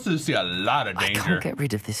I also see a lot of danger. I can't get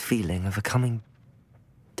rid of this feeling of a coming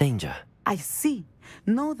danger. I see.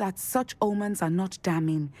 Know that such omens are not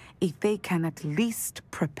damning if they can at least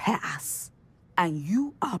prepare us. And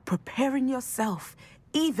you are preparing yourself,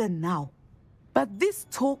 even now. But this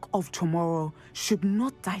talk of tomorrow should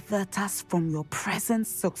not divert us from your present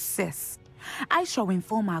success. I shall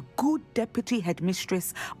inform our good deputy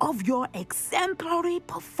headmistress of your exemplary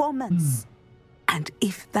performance. And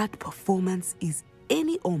if that performance is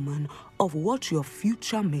any omen of what your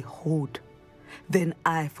future may hold, then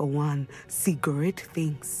I, for one, see great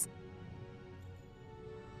things.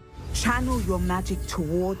 Channel your magic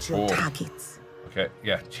towards your targets. Okay,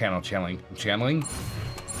 yeah, channeling. I'm channeling.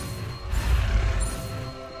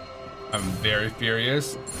 I'm very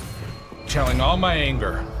furious. Channeling all my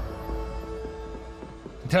anger.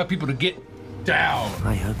 Tell people to get down.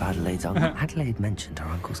 I hope Adelaide's uncle. Adelaide mentioned her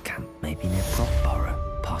uncle's camp may be near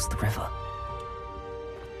Brockborough, past the river.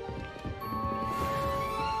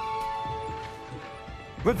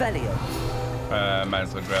 Revelio. Might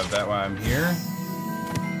as well grab that while I'm here.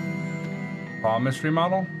 Paul mystery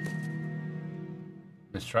model.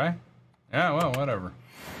 Let's try. Yeah, well, whatever.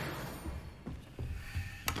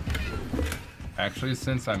 Actually,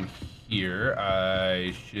 since I'm here,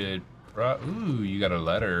 I should. Ooh, you got a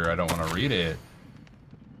letter. I don't want to read it.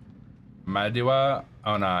 Madiwa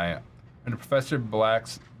Onai, under Professor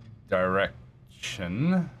Black's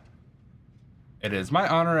direction, it is my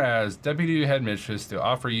honor as Deputy Headmistress to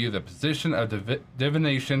offer you the position of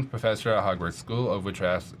Divination Professor at Hogwarts School of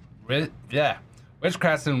Witchcraft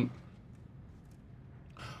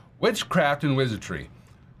and Wizardry.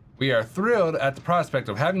 We are thrilled at the prospect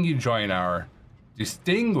of having you join our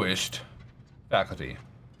distinguished faculty.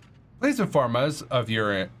 Please inform us of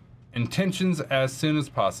your intentions as soon as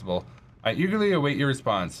possible. I eagerly await your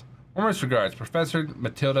response. Warmest regards, Professor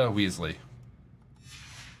Matilda Weasley.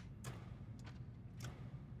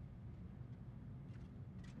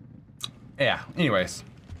 Yeah, anyways.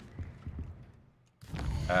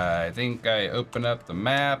 I think I open up the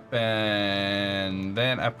map and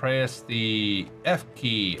then I press the F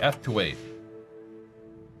key, F to wait.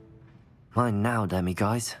 Mine now, Demi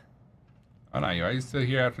guys. Oh no, why are you still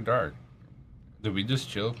here after dark? Did we just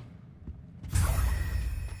chill?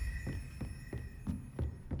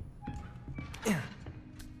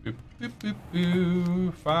 Boop, boop, boop,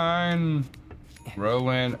 boop. Fine.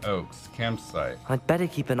 Rowan Oaks campsite. I'd better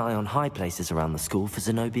keep an eye on high places around the school for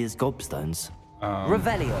Zenobia's gobstones.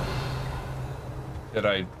 Revelio. Did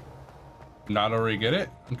I not already get it?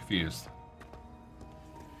 I'm confused.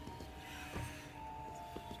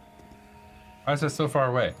 Why is that so far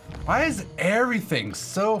away? Why is everything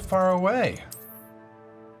so far away?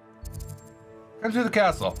 Come to the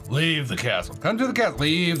castle. Leave the castle. Come to the castle.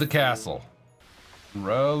 Leave the castle.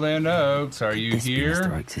 Roland Oaks, are you here?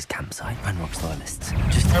 Mr. Oaks' campsite. Ranrock's loyalists.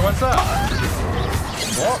 Hey, what's up?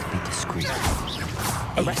 What? Be discreet.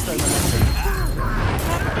 Arrest those.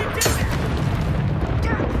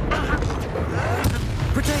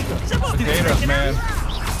 Potatoes, man.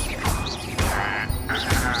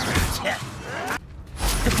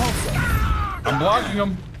 I'm blocking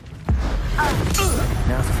him.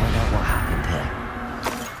 Now to find out what happened here.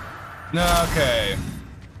 No, okay.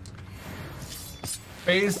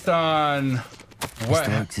 Based on what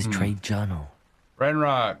Mr. Oaks' trade journal.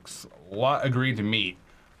 Ranrock's lot agreed to meet,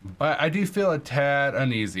 but I do feel a tad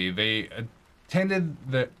uneasy. They attended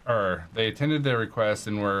their request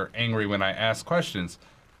and were angry when I asked questions.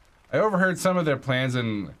 I overheard some of their plans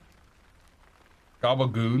in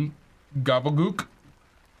Gobblegook,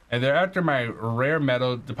 and they're after my rare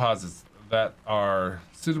metal deposits that are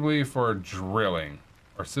suitable for drilling.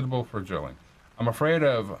 I'm afraid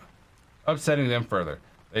of upsetting them further.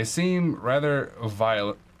 They seem rather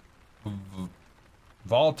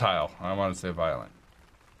volatile. I want to say violent.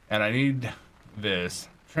 And I need this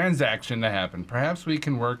transaction to happen. Perhaps we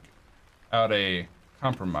can work out a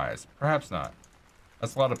compromise. Perhaps not.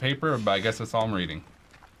 That's a lot of paper, but I guess that's all I'm reading.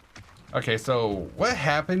 Okay, so what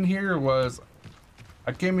happened here was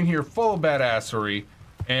I came in here full of badassery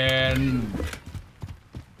and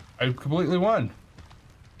I completely won.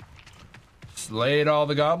 Slayed all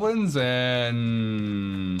the goblins,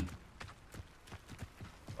 and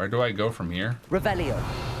where do I go from here? Revelio.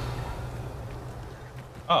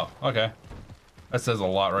 Oh, okay. That says a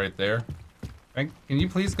lot right there. Can you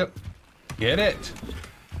please go get it?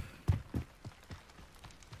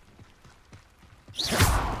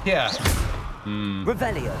 Yeah.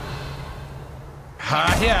 Revelio.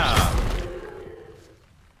 Ha yeah.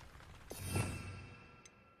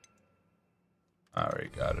 I already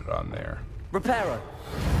got it on there. Reparo.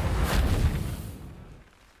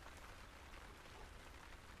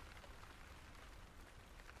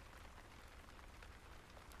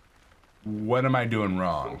 What am I doing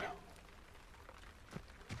wrong?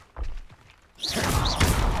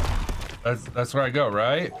 That's where I go,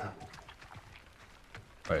 right?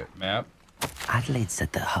 Wait, map? Adelaide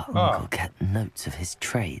said that her uncle kept notes of his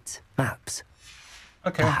trades, maps.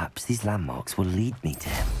 Okay. Perhaps these landmarks will lead me to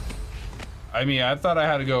him. I mean, I thought I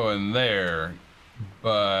had to go in there,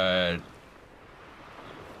 but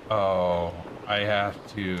oh, I have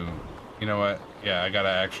to. You know what? Yeah, I gotta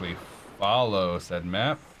actually follow said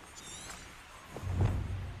map.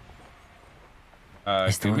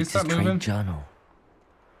 Can we stop moving? Journal.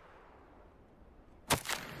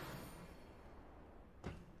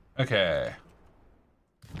 Okay.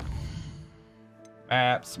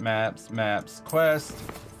 Maps, quest.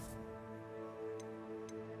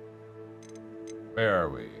 Where are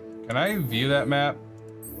we? Can I view that map?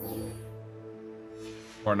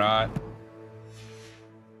 Or not?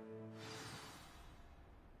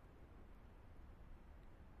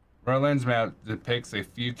 Roland's map depicts a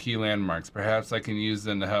few key landmarks. Perhaps I can use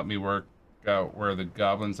them to help me work out where the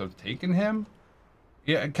goblins have taken him?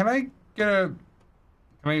 Yeah, can I get a...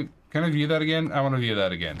 Can I view that again? I want to view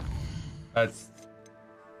that again. I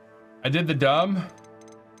did the dumb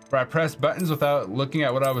where I pressed buttons without looking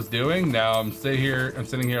at what I was doing. Now I'm sitting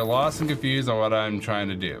here lost and confused on what I'm trying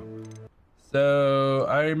to do. So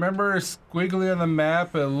I remember squiggly on the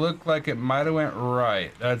map. It looked like it might have went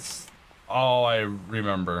right. That's all I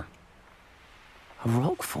remember. A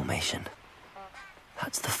rock formation.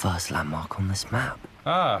 That's the first landmark on this map.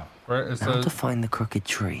 Ah, now to find the crooked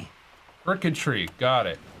tree. Crooked tree, got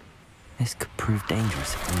it. This could prove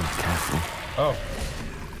dangerous if we're not careful. Oh.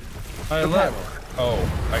 I left. Oh,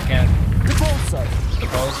 I can't. Depulso.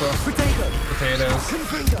 Potatoes.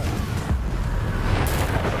 Confringo.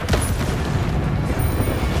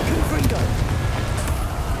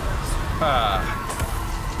 Ah.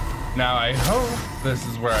 Now I hope this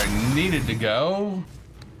is where I needed to go.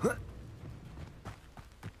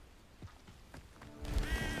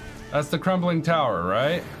 That's the crumbling tower,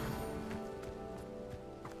 right?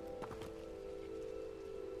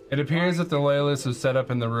 It appears that the loyalists are set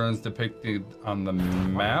up in the ruins depicted on the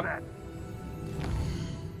map.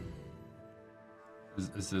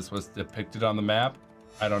 Is this what's depicted on the map?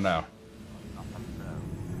 I don't know.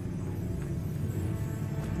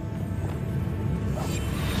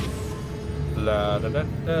 La da da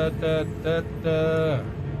da da da da.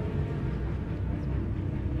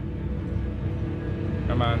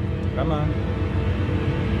 Come on, come on.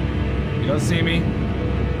 You don't see me?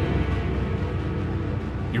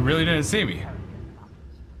 You really didn't see me.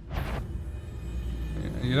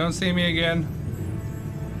 You don't see me again?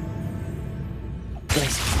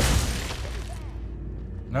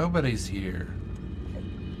 Nobody's here.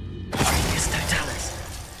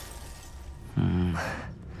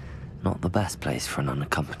 Not the best place for an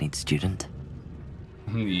unaccompanied student.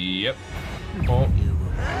 Yep. Oh.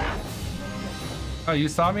 Oh, you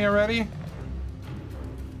saw me already?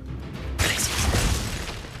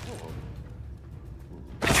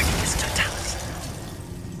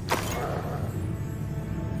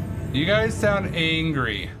 You guys sound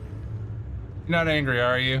angry. You're not angry,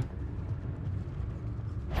 are you?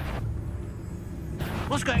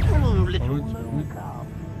 What's going on, little moon calf?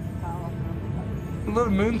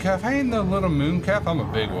 Little moon calf? I ain't no little moon calf. I'm a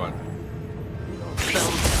big one.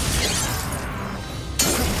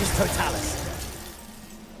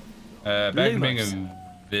 Back to being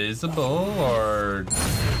invisible or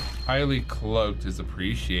highly cloaked is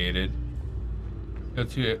appreciated. Go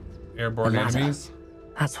to airborne enemies.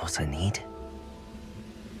 That's what I need.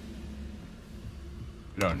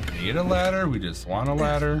 We don't need a ladder, we just want a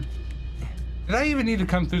ladder. Did I even need to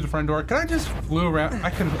come through the front door? Can I just flew around? I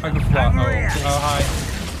could fly. Oh, hi.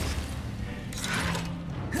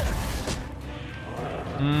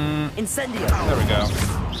 Incendio. There we go.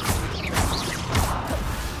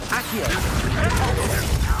 Accio.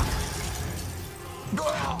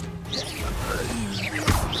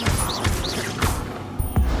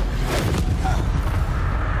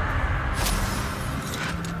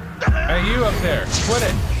 Hey, you up there. Quit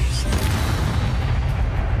it.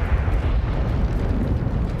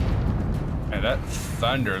 Man, that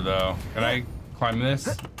thunder, though. Can I climb this?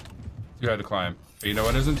 Too hard to climb. But you know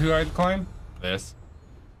what isn't too hard to climb? This.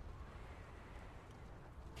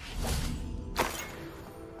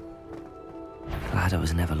 Glad I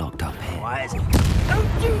was never locked up here. Why is it?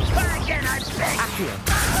 Don't you try again, I beg. Accio.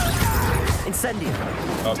 Incendio.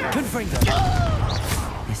 Confringo.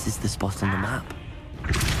 This is the spot on the map.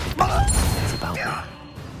 It's about me.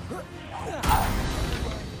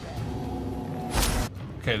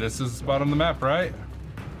 Okay, this is the spot on the map, right?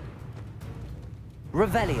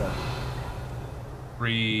 Revelio.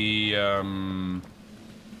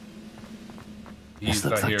 He's this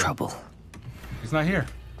looks not here. like trouble. He's not here.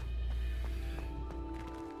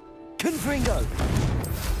 Confringo.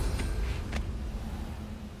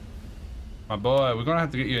 My boy, we're gonna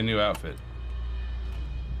have to get you a new outfit.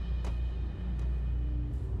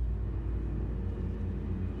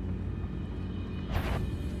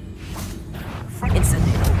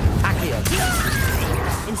 Incendio. Accio.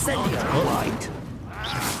 Incendio. Right.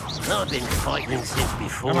 I've been fighting since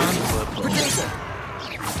before you were born.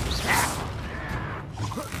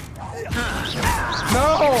 No!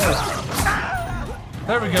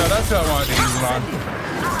 There we go, that's what I wanted to use it on.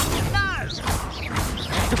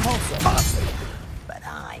 But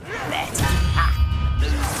I'm better.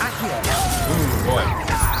 Ooh, boy.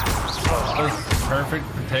 Those perfect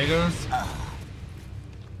potatoes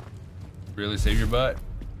really save your butt.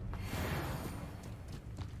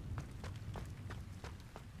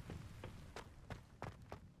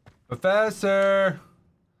 Professor,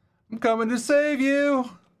 I'm coming to save you.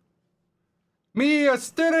 Me, a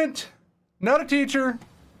student, not a teacher,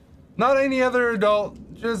 not any other adult,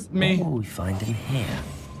 just me. What will we find in here?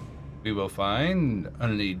 We will find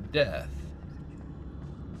only death.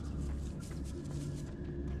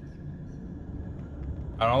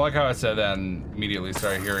 I don't like how I said that and immediately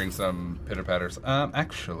started hearing some pitter-patters.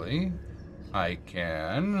 Actually, I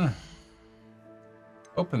can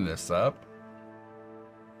open this up.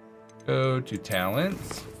 Go to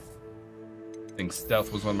talents. I think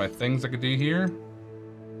stealth was one of my things I could do here.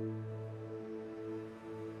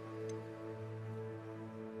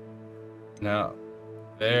 No.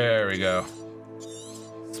 There we go.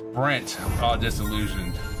 Sprint. Oh,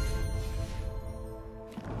 disillusioned.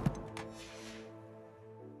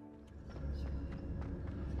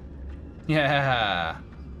 Yeah.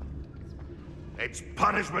 It's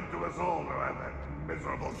punishment to us all to have that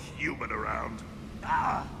miserable human around.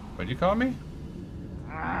 What'd you call me?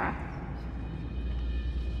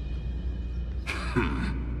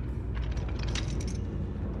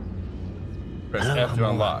 Press F to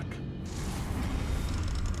unlock.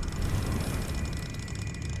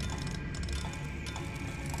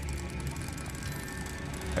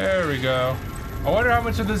 There we go. I wonder how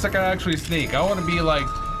much of this I can actually sneak. I want to be like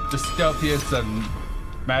the stealthiest of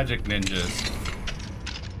magic ninjas.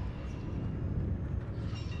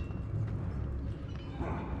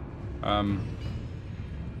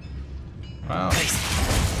 Wow.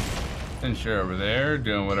 And sure over there,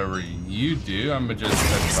 doing whatever you do. I'm gonna just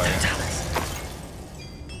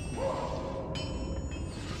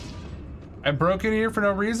I broke in here for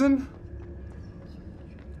no reason?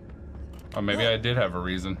 Or maybe I did have a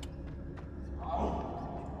reason.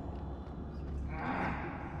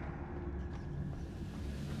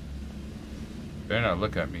 Better not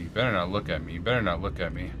look at me. Better not look at me. Better not look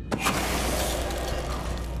at me.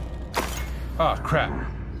 Oh,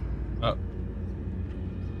 crap. Oh.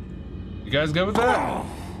 You guys good with that?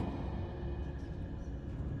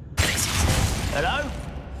 Hello?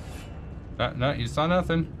 No, you saw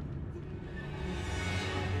nothing.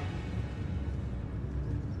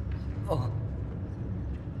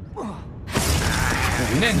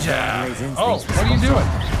 Ninja! Oh, what are you doing?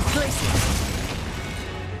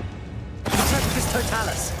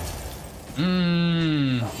 Totalis.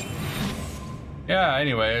 Yeah,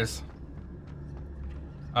 anyways.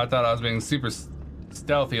 I thought I was being super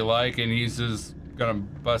stealthy like, and he's just gonna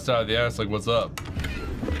bust out of the ass like, what's up?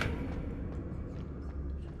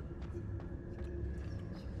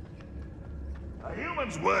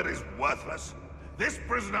 word is worthless. This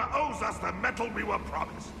prisoner owes us the metal we were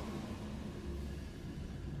promised.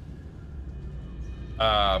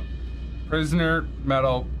 Prisoner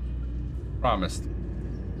metal promised.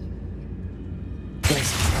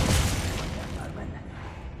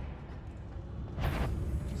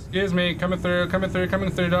 Excuse me, coming through.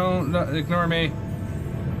 Don't ignore me.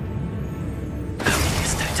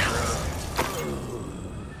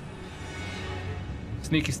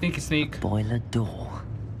 Sneaky, sneaky, sneak. Boiler door.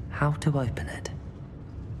 How to open it?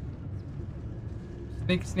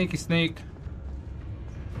 Sneaky, sneaky, sneak.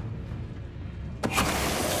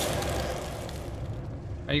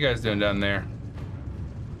 How you guys doing down there?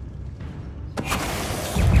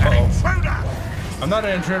 Uh-oh. I'm not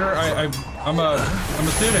an intruder. I'm a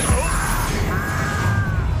student.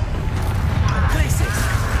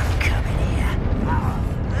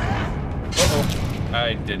 Uh-oh.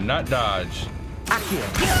 I did not dodge.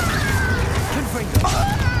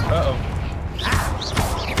 Uh-oh.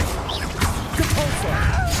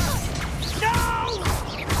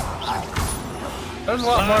 There's a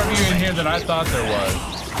lot more of you in here than I thought there was.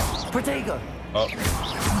 Protego. Oh.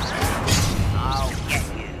 I'll get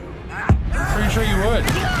you. Pretty sure you would.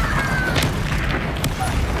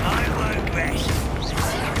 I won't rest.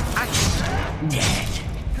 Dead.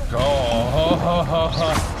 Oh, ho, ho, ho, ho.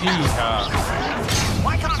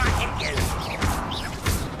 Why can't I hit you?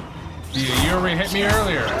 Yeah, you already hit me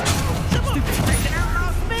earlier.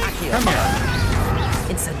 Come here.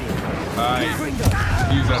 I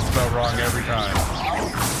use that spell wrong every time.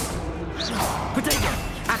 Potato.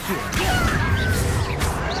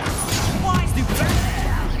 Why stupid?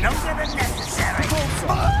 Longer than necessary.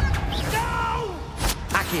 No!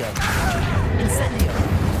 Accio. Incendio.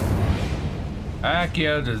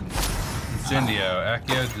 Accio to Incendio.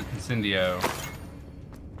 Accio to Incendio.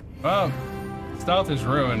 Well, stealth is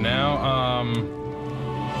ruined now.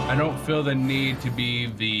 I don't feel the need to be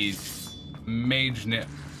the mage nip.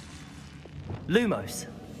 Lumos.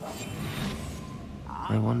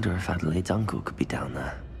 I wonder if Adelaide's uncle could be down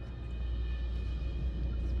there.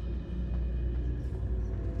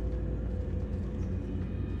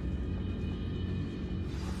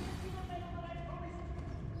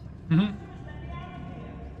 Mm-hmm.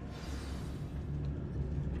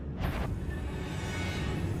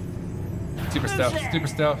 Super stealth, super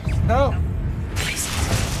stealth. No!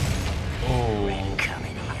 Oh.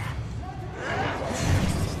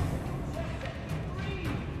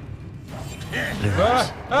 Ah!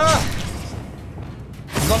 Ah!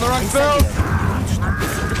 He's on the wrong spell!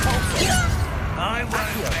 I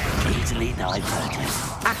won't easily diverted.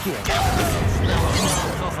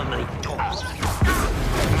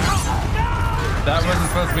 That wasn't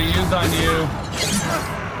supposed to be used on you.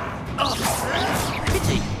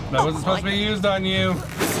 That wasn't supposed to be used on you.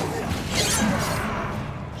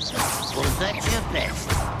 Was that your best?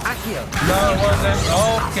 No, it wasn't.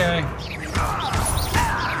 Okay.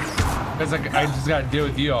 Because I just got to deal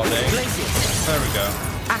with you all day. There we go.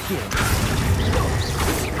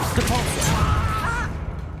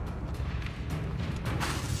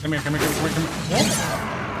 Come here, come here, come here, come here.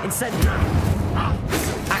 Incendio.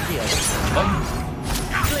 Accio.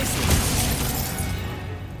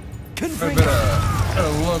 A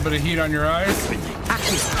little bit of heat on your eyes.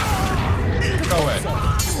 Go away.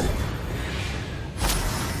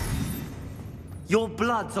 Your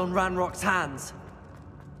blood's on Ranrock's hands.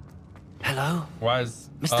 Hello? Why is...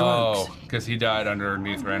 Mr. Oh, Oaks. because he died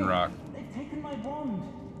underneath Ranrock. They've taken my wand.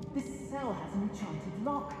 This cell has an enchanted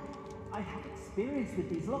lock. I have experience with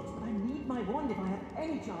these locks, but I need my wand if I have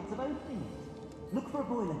any chance of opening it. Look for a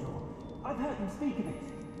boiler door. I've heard them speak of it.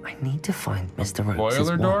 I need to find Mr. Oaks'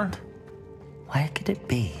 Boiler door? wand. Where could it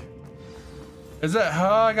be? Is that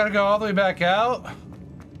how I gotta go all the way back out?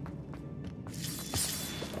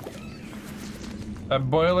 That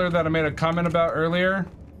boiler that I made a comment about earlier?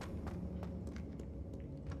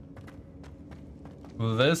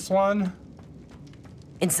 This one?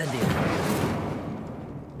 Incendio.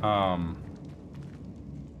 I'm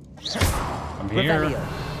here. Revelio.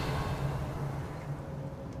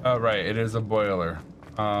 Oh, right, it is a boiler.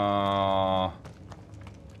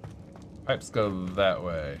 Pipes go that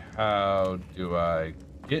way. How do I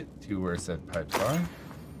get to where said pipes are?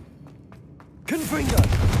 Confringo.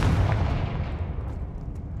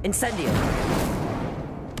 Incendio.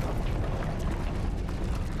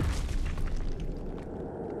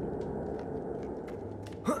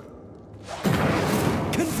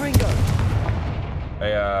 Confringo.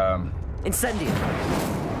 Incendio.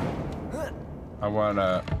 I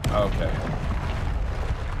wanna... Okay.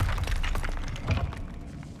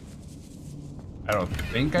 I don't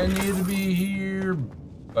think I need to be here,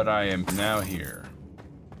 but I am now here.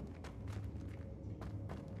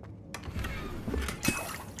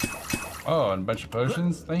 Oh, and a bunch of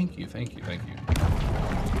potions. Thank you, thank you, thank you.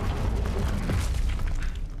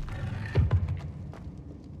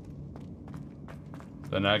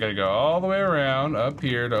 So now I gotta go all the way around up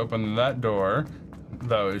here to open that door.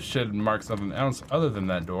 Though it should mark something else other than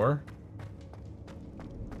that door.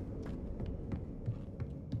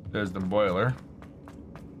 There's the boiler.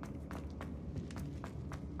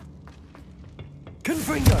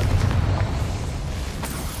 Confringo!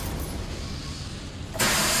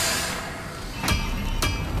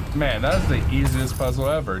 Man, that was the easiest puzzle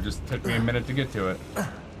ever. It just took me a minute to get to it.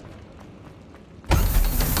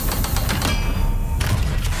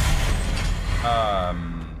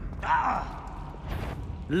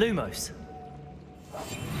 Lumos.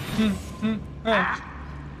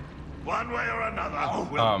 One way or another,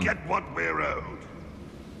 we'll get what we're owed.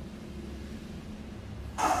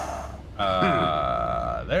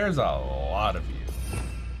 There's a lot of you.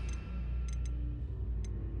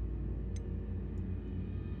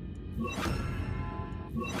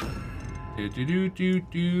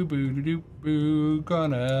 Do-do-do-do-do-boo-do-do-boo.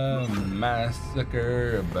 Gonna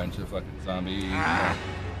massacre a bunch of fucking zombies.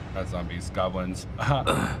 Not zombies, goblins.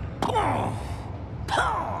 Over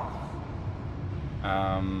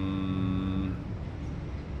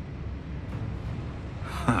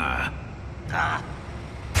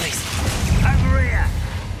here.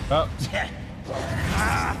 Oh.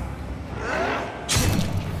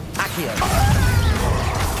 Accio.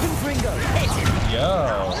 Confringo. Yo.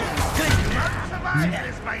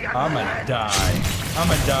 I'ma die.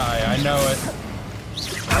 I'ma die. I know it.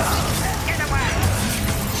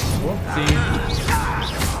 Whoopsie.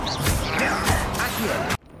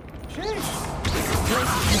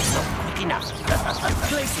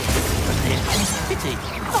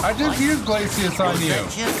 I just used Glacius on you.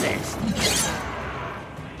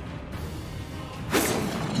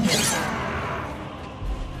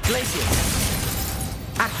 Glacius.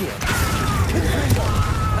 Accio.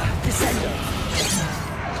 Descendo.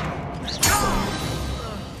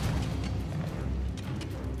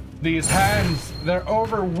 These hands, they're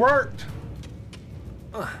overworked.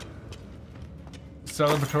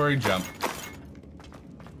 Celebratory jump.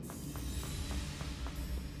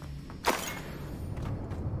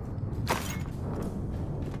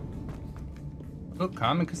 Oh,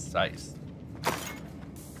 calm and concise.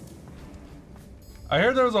 I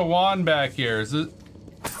heard there was a wand back here. Is it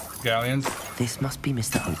galleons? This must be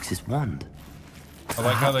Mr. Oakes' wand. I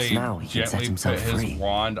like how they now he can set gently himself put his free.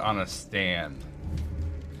 wand on a stand.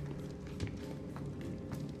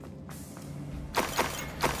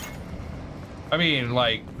 I mean,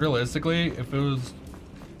 like, realistically, if it was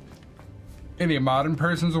any modern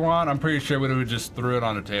person's wand, I'm pretty sure we would have just threw it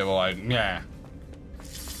on the table like, yeah.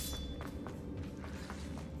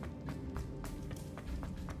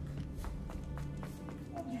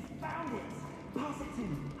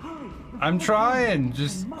 I'm trying,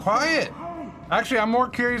 just quiet. Actually, I'm more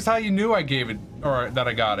curious how you knew I gave it, or that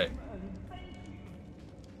I got it.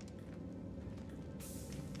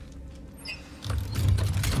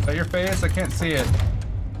 Is that your face? I can't see it.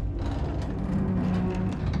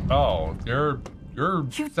 Oh, you're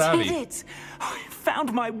savvy. You did it! I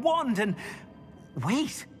found my wand and...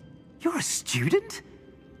 Wait, you're a student?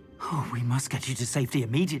 Oh, we must get you to safety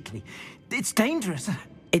immediately. It's dangerous.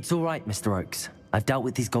 It's all right, Mr. Oakes. I've dealt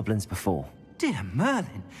with these goblins before. Dear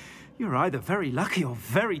Merlin, you're either very lucky or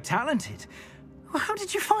very talented. How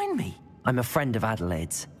did you find me? I'm a friend of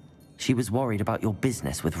Adelaide's. She was worried about your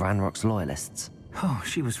business with Ranrock's loyalists. Oh,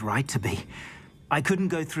 she was right to be. I couldn't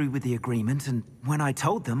go through with the agreement, and when I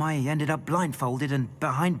told them, I ended up blindfolded and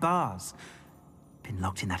behind bars. Been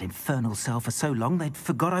locked in that infernal cell for so long, they'd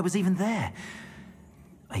forgot I was even there.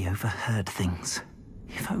 I overheard things.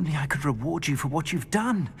 If only I could reward you for what you've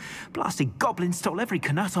done. Blasted goblin stole every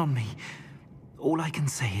canut on me. All I can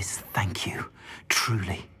say is thank you,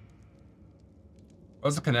 truly.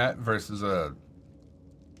 What's a canut versus a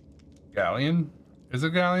galleon? Is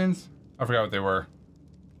it galleons? I forgot what they were.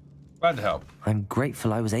 Glad to help. I'm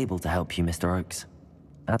grateful I was able to help you, Mr. Oakes.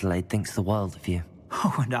 Adelaide thinks the world of you.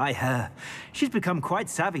 Oh, and I her. She's become quite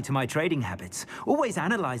savvy to my trading habits, always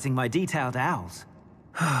analyzing my detailed owls.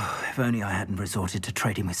 If only I hadn't resorted to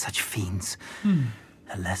trading with such fiends.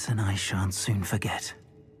 A lesson I shan't soon forget.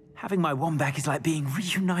 Having my wand back is like being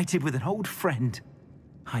reunited with an old friend.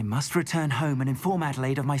 I must return home and inform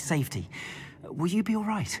Adelaide of my safety. Will you be all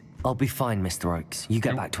right? I'll be fine, Mr. Oakes. You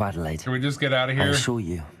get back to Adelaide. Can we just get out of here? I assure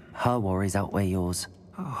you, her worries outweigh yours.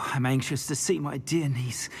 Oh, I'm anxious to see my dear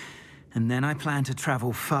niece. And then I plan to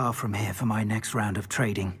travel far from here for my next round of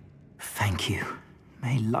trading. Thank you.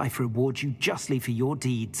 May life reward you justly for your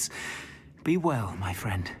deeds. Be well, my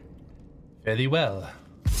friend. Very well.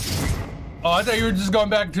 Oh, I thought you were just going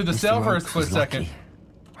back to the cell for a split second.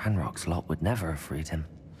 Ranrock's lot would never have freed him.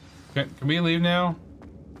 Can we leave now?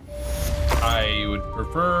 I would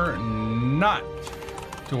prefer not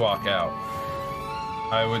to walk out.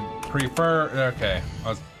 I would prefer, okay.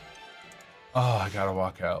 Oh, I gotta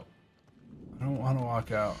walk out. I don't want to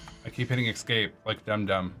walk out. I keep hitting escape like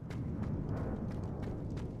dumb.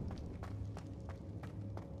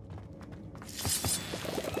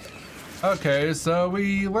 Okay, so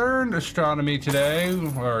we learned astronomy today,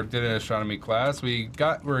 or did an astronomy class. We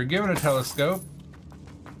were given a telescope.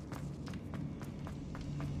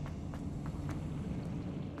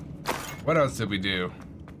 What else did we do?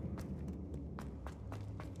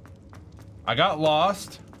 I got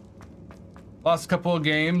lost. Lost a couple of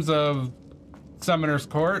games of Summoner's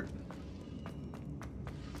Court.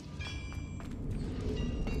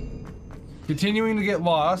 Continuing to get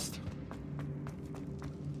lost.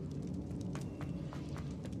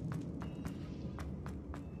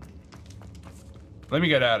 Let me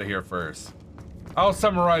get out of here first. I'll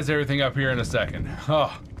summarize everything up here in a second.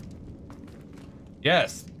 Oh.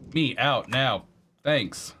 Yes, me out now.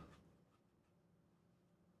 Thanks.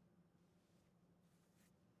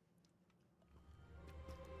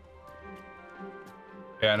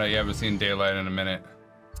 Yeah, I know you haven't seen daylight in a minute.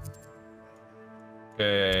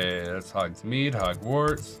 Okay, that's Hogsmeade,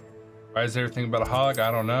 Hogwarts. Why is everything about a hog? I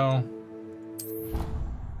don't know.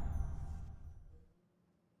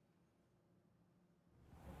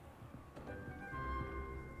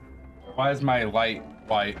 Why is my light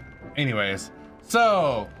white? Anyways,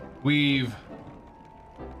 so we've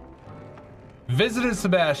visited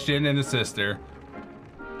Sebastian and his sister.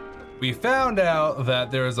 We found out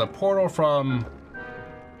that there is a portal from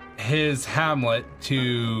his hamlet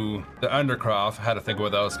to the Undercroft. I had to think of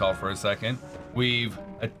what that was called for a second. We've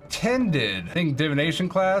attended, I think, divination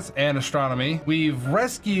class and astronomy. We've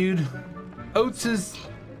rescued Oates'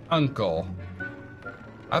 uncle.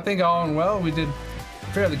 I think all in well, we did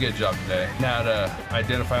a fairly good job today. Now to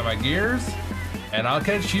identify my gears, and I'll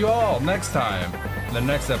catch you all next time in the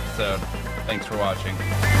next episode. Thanks for watching.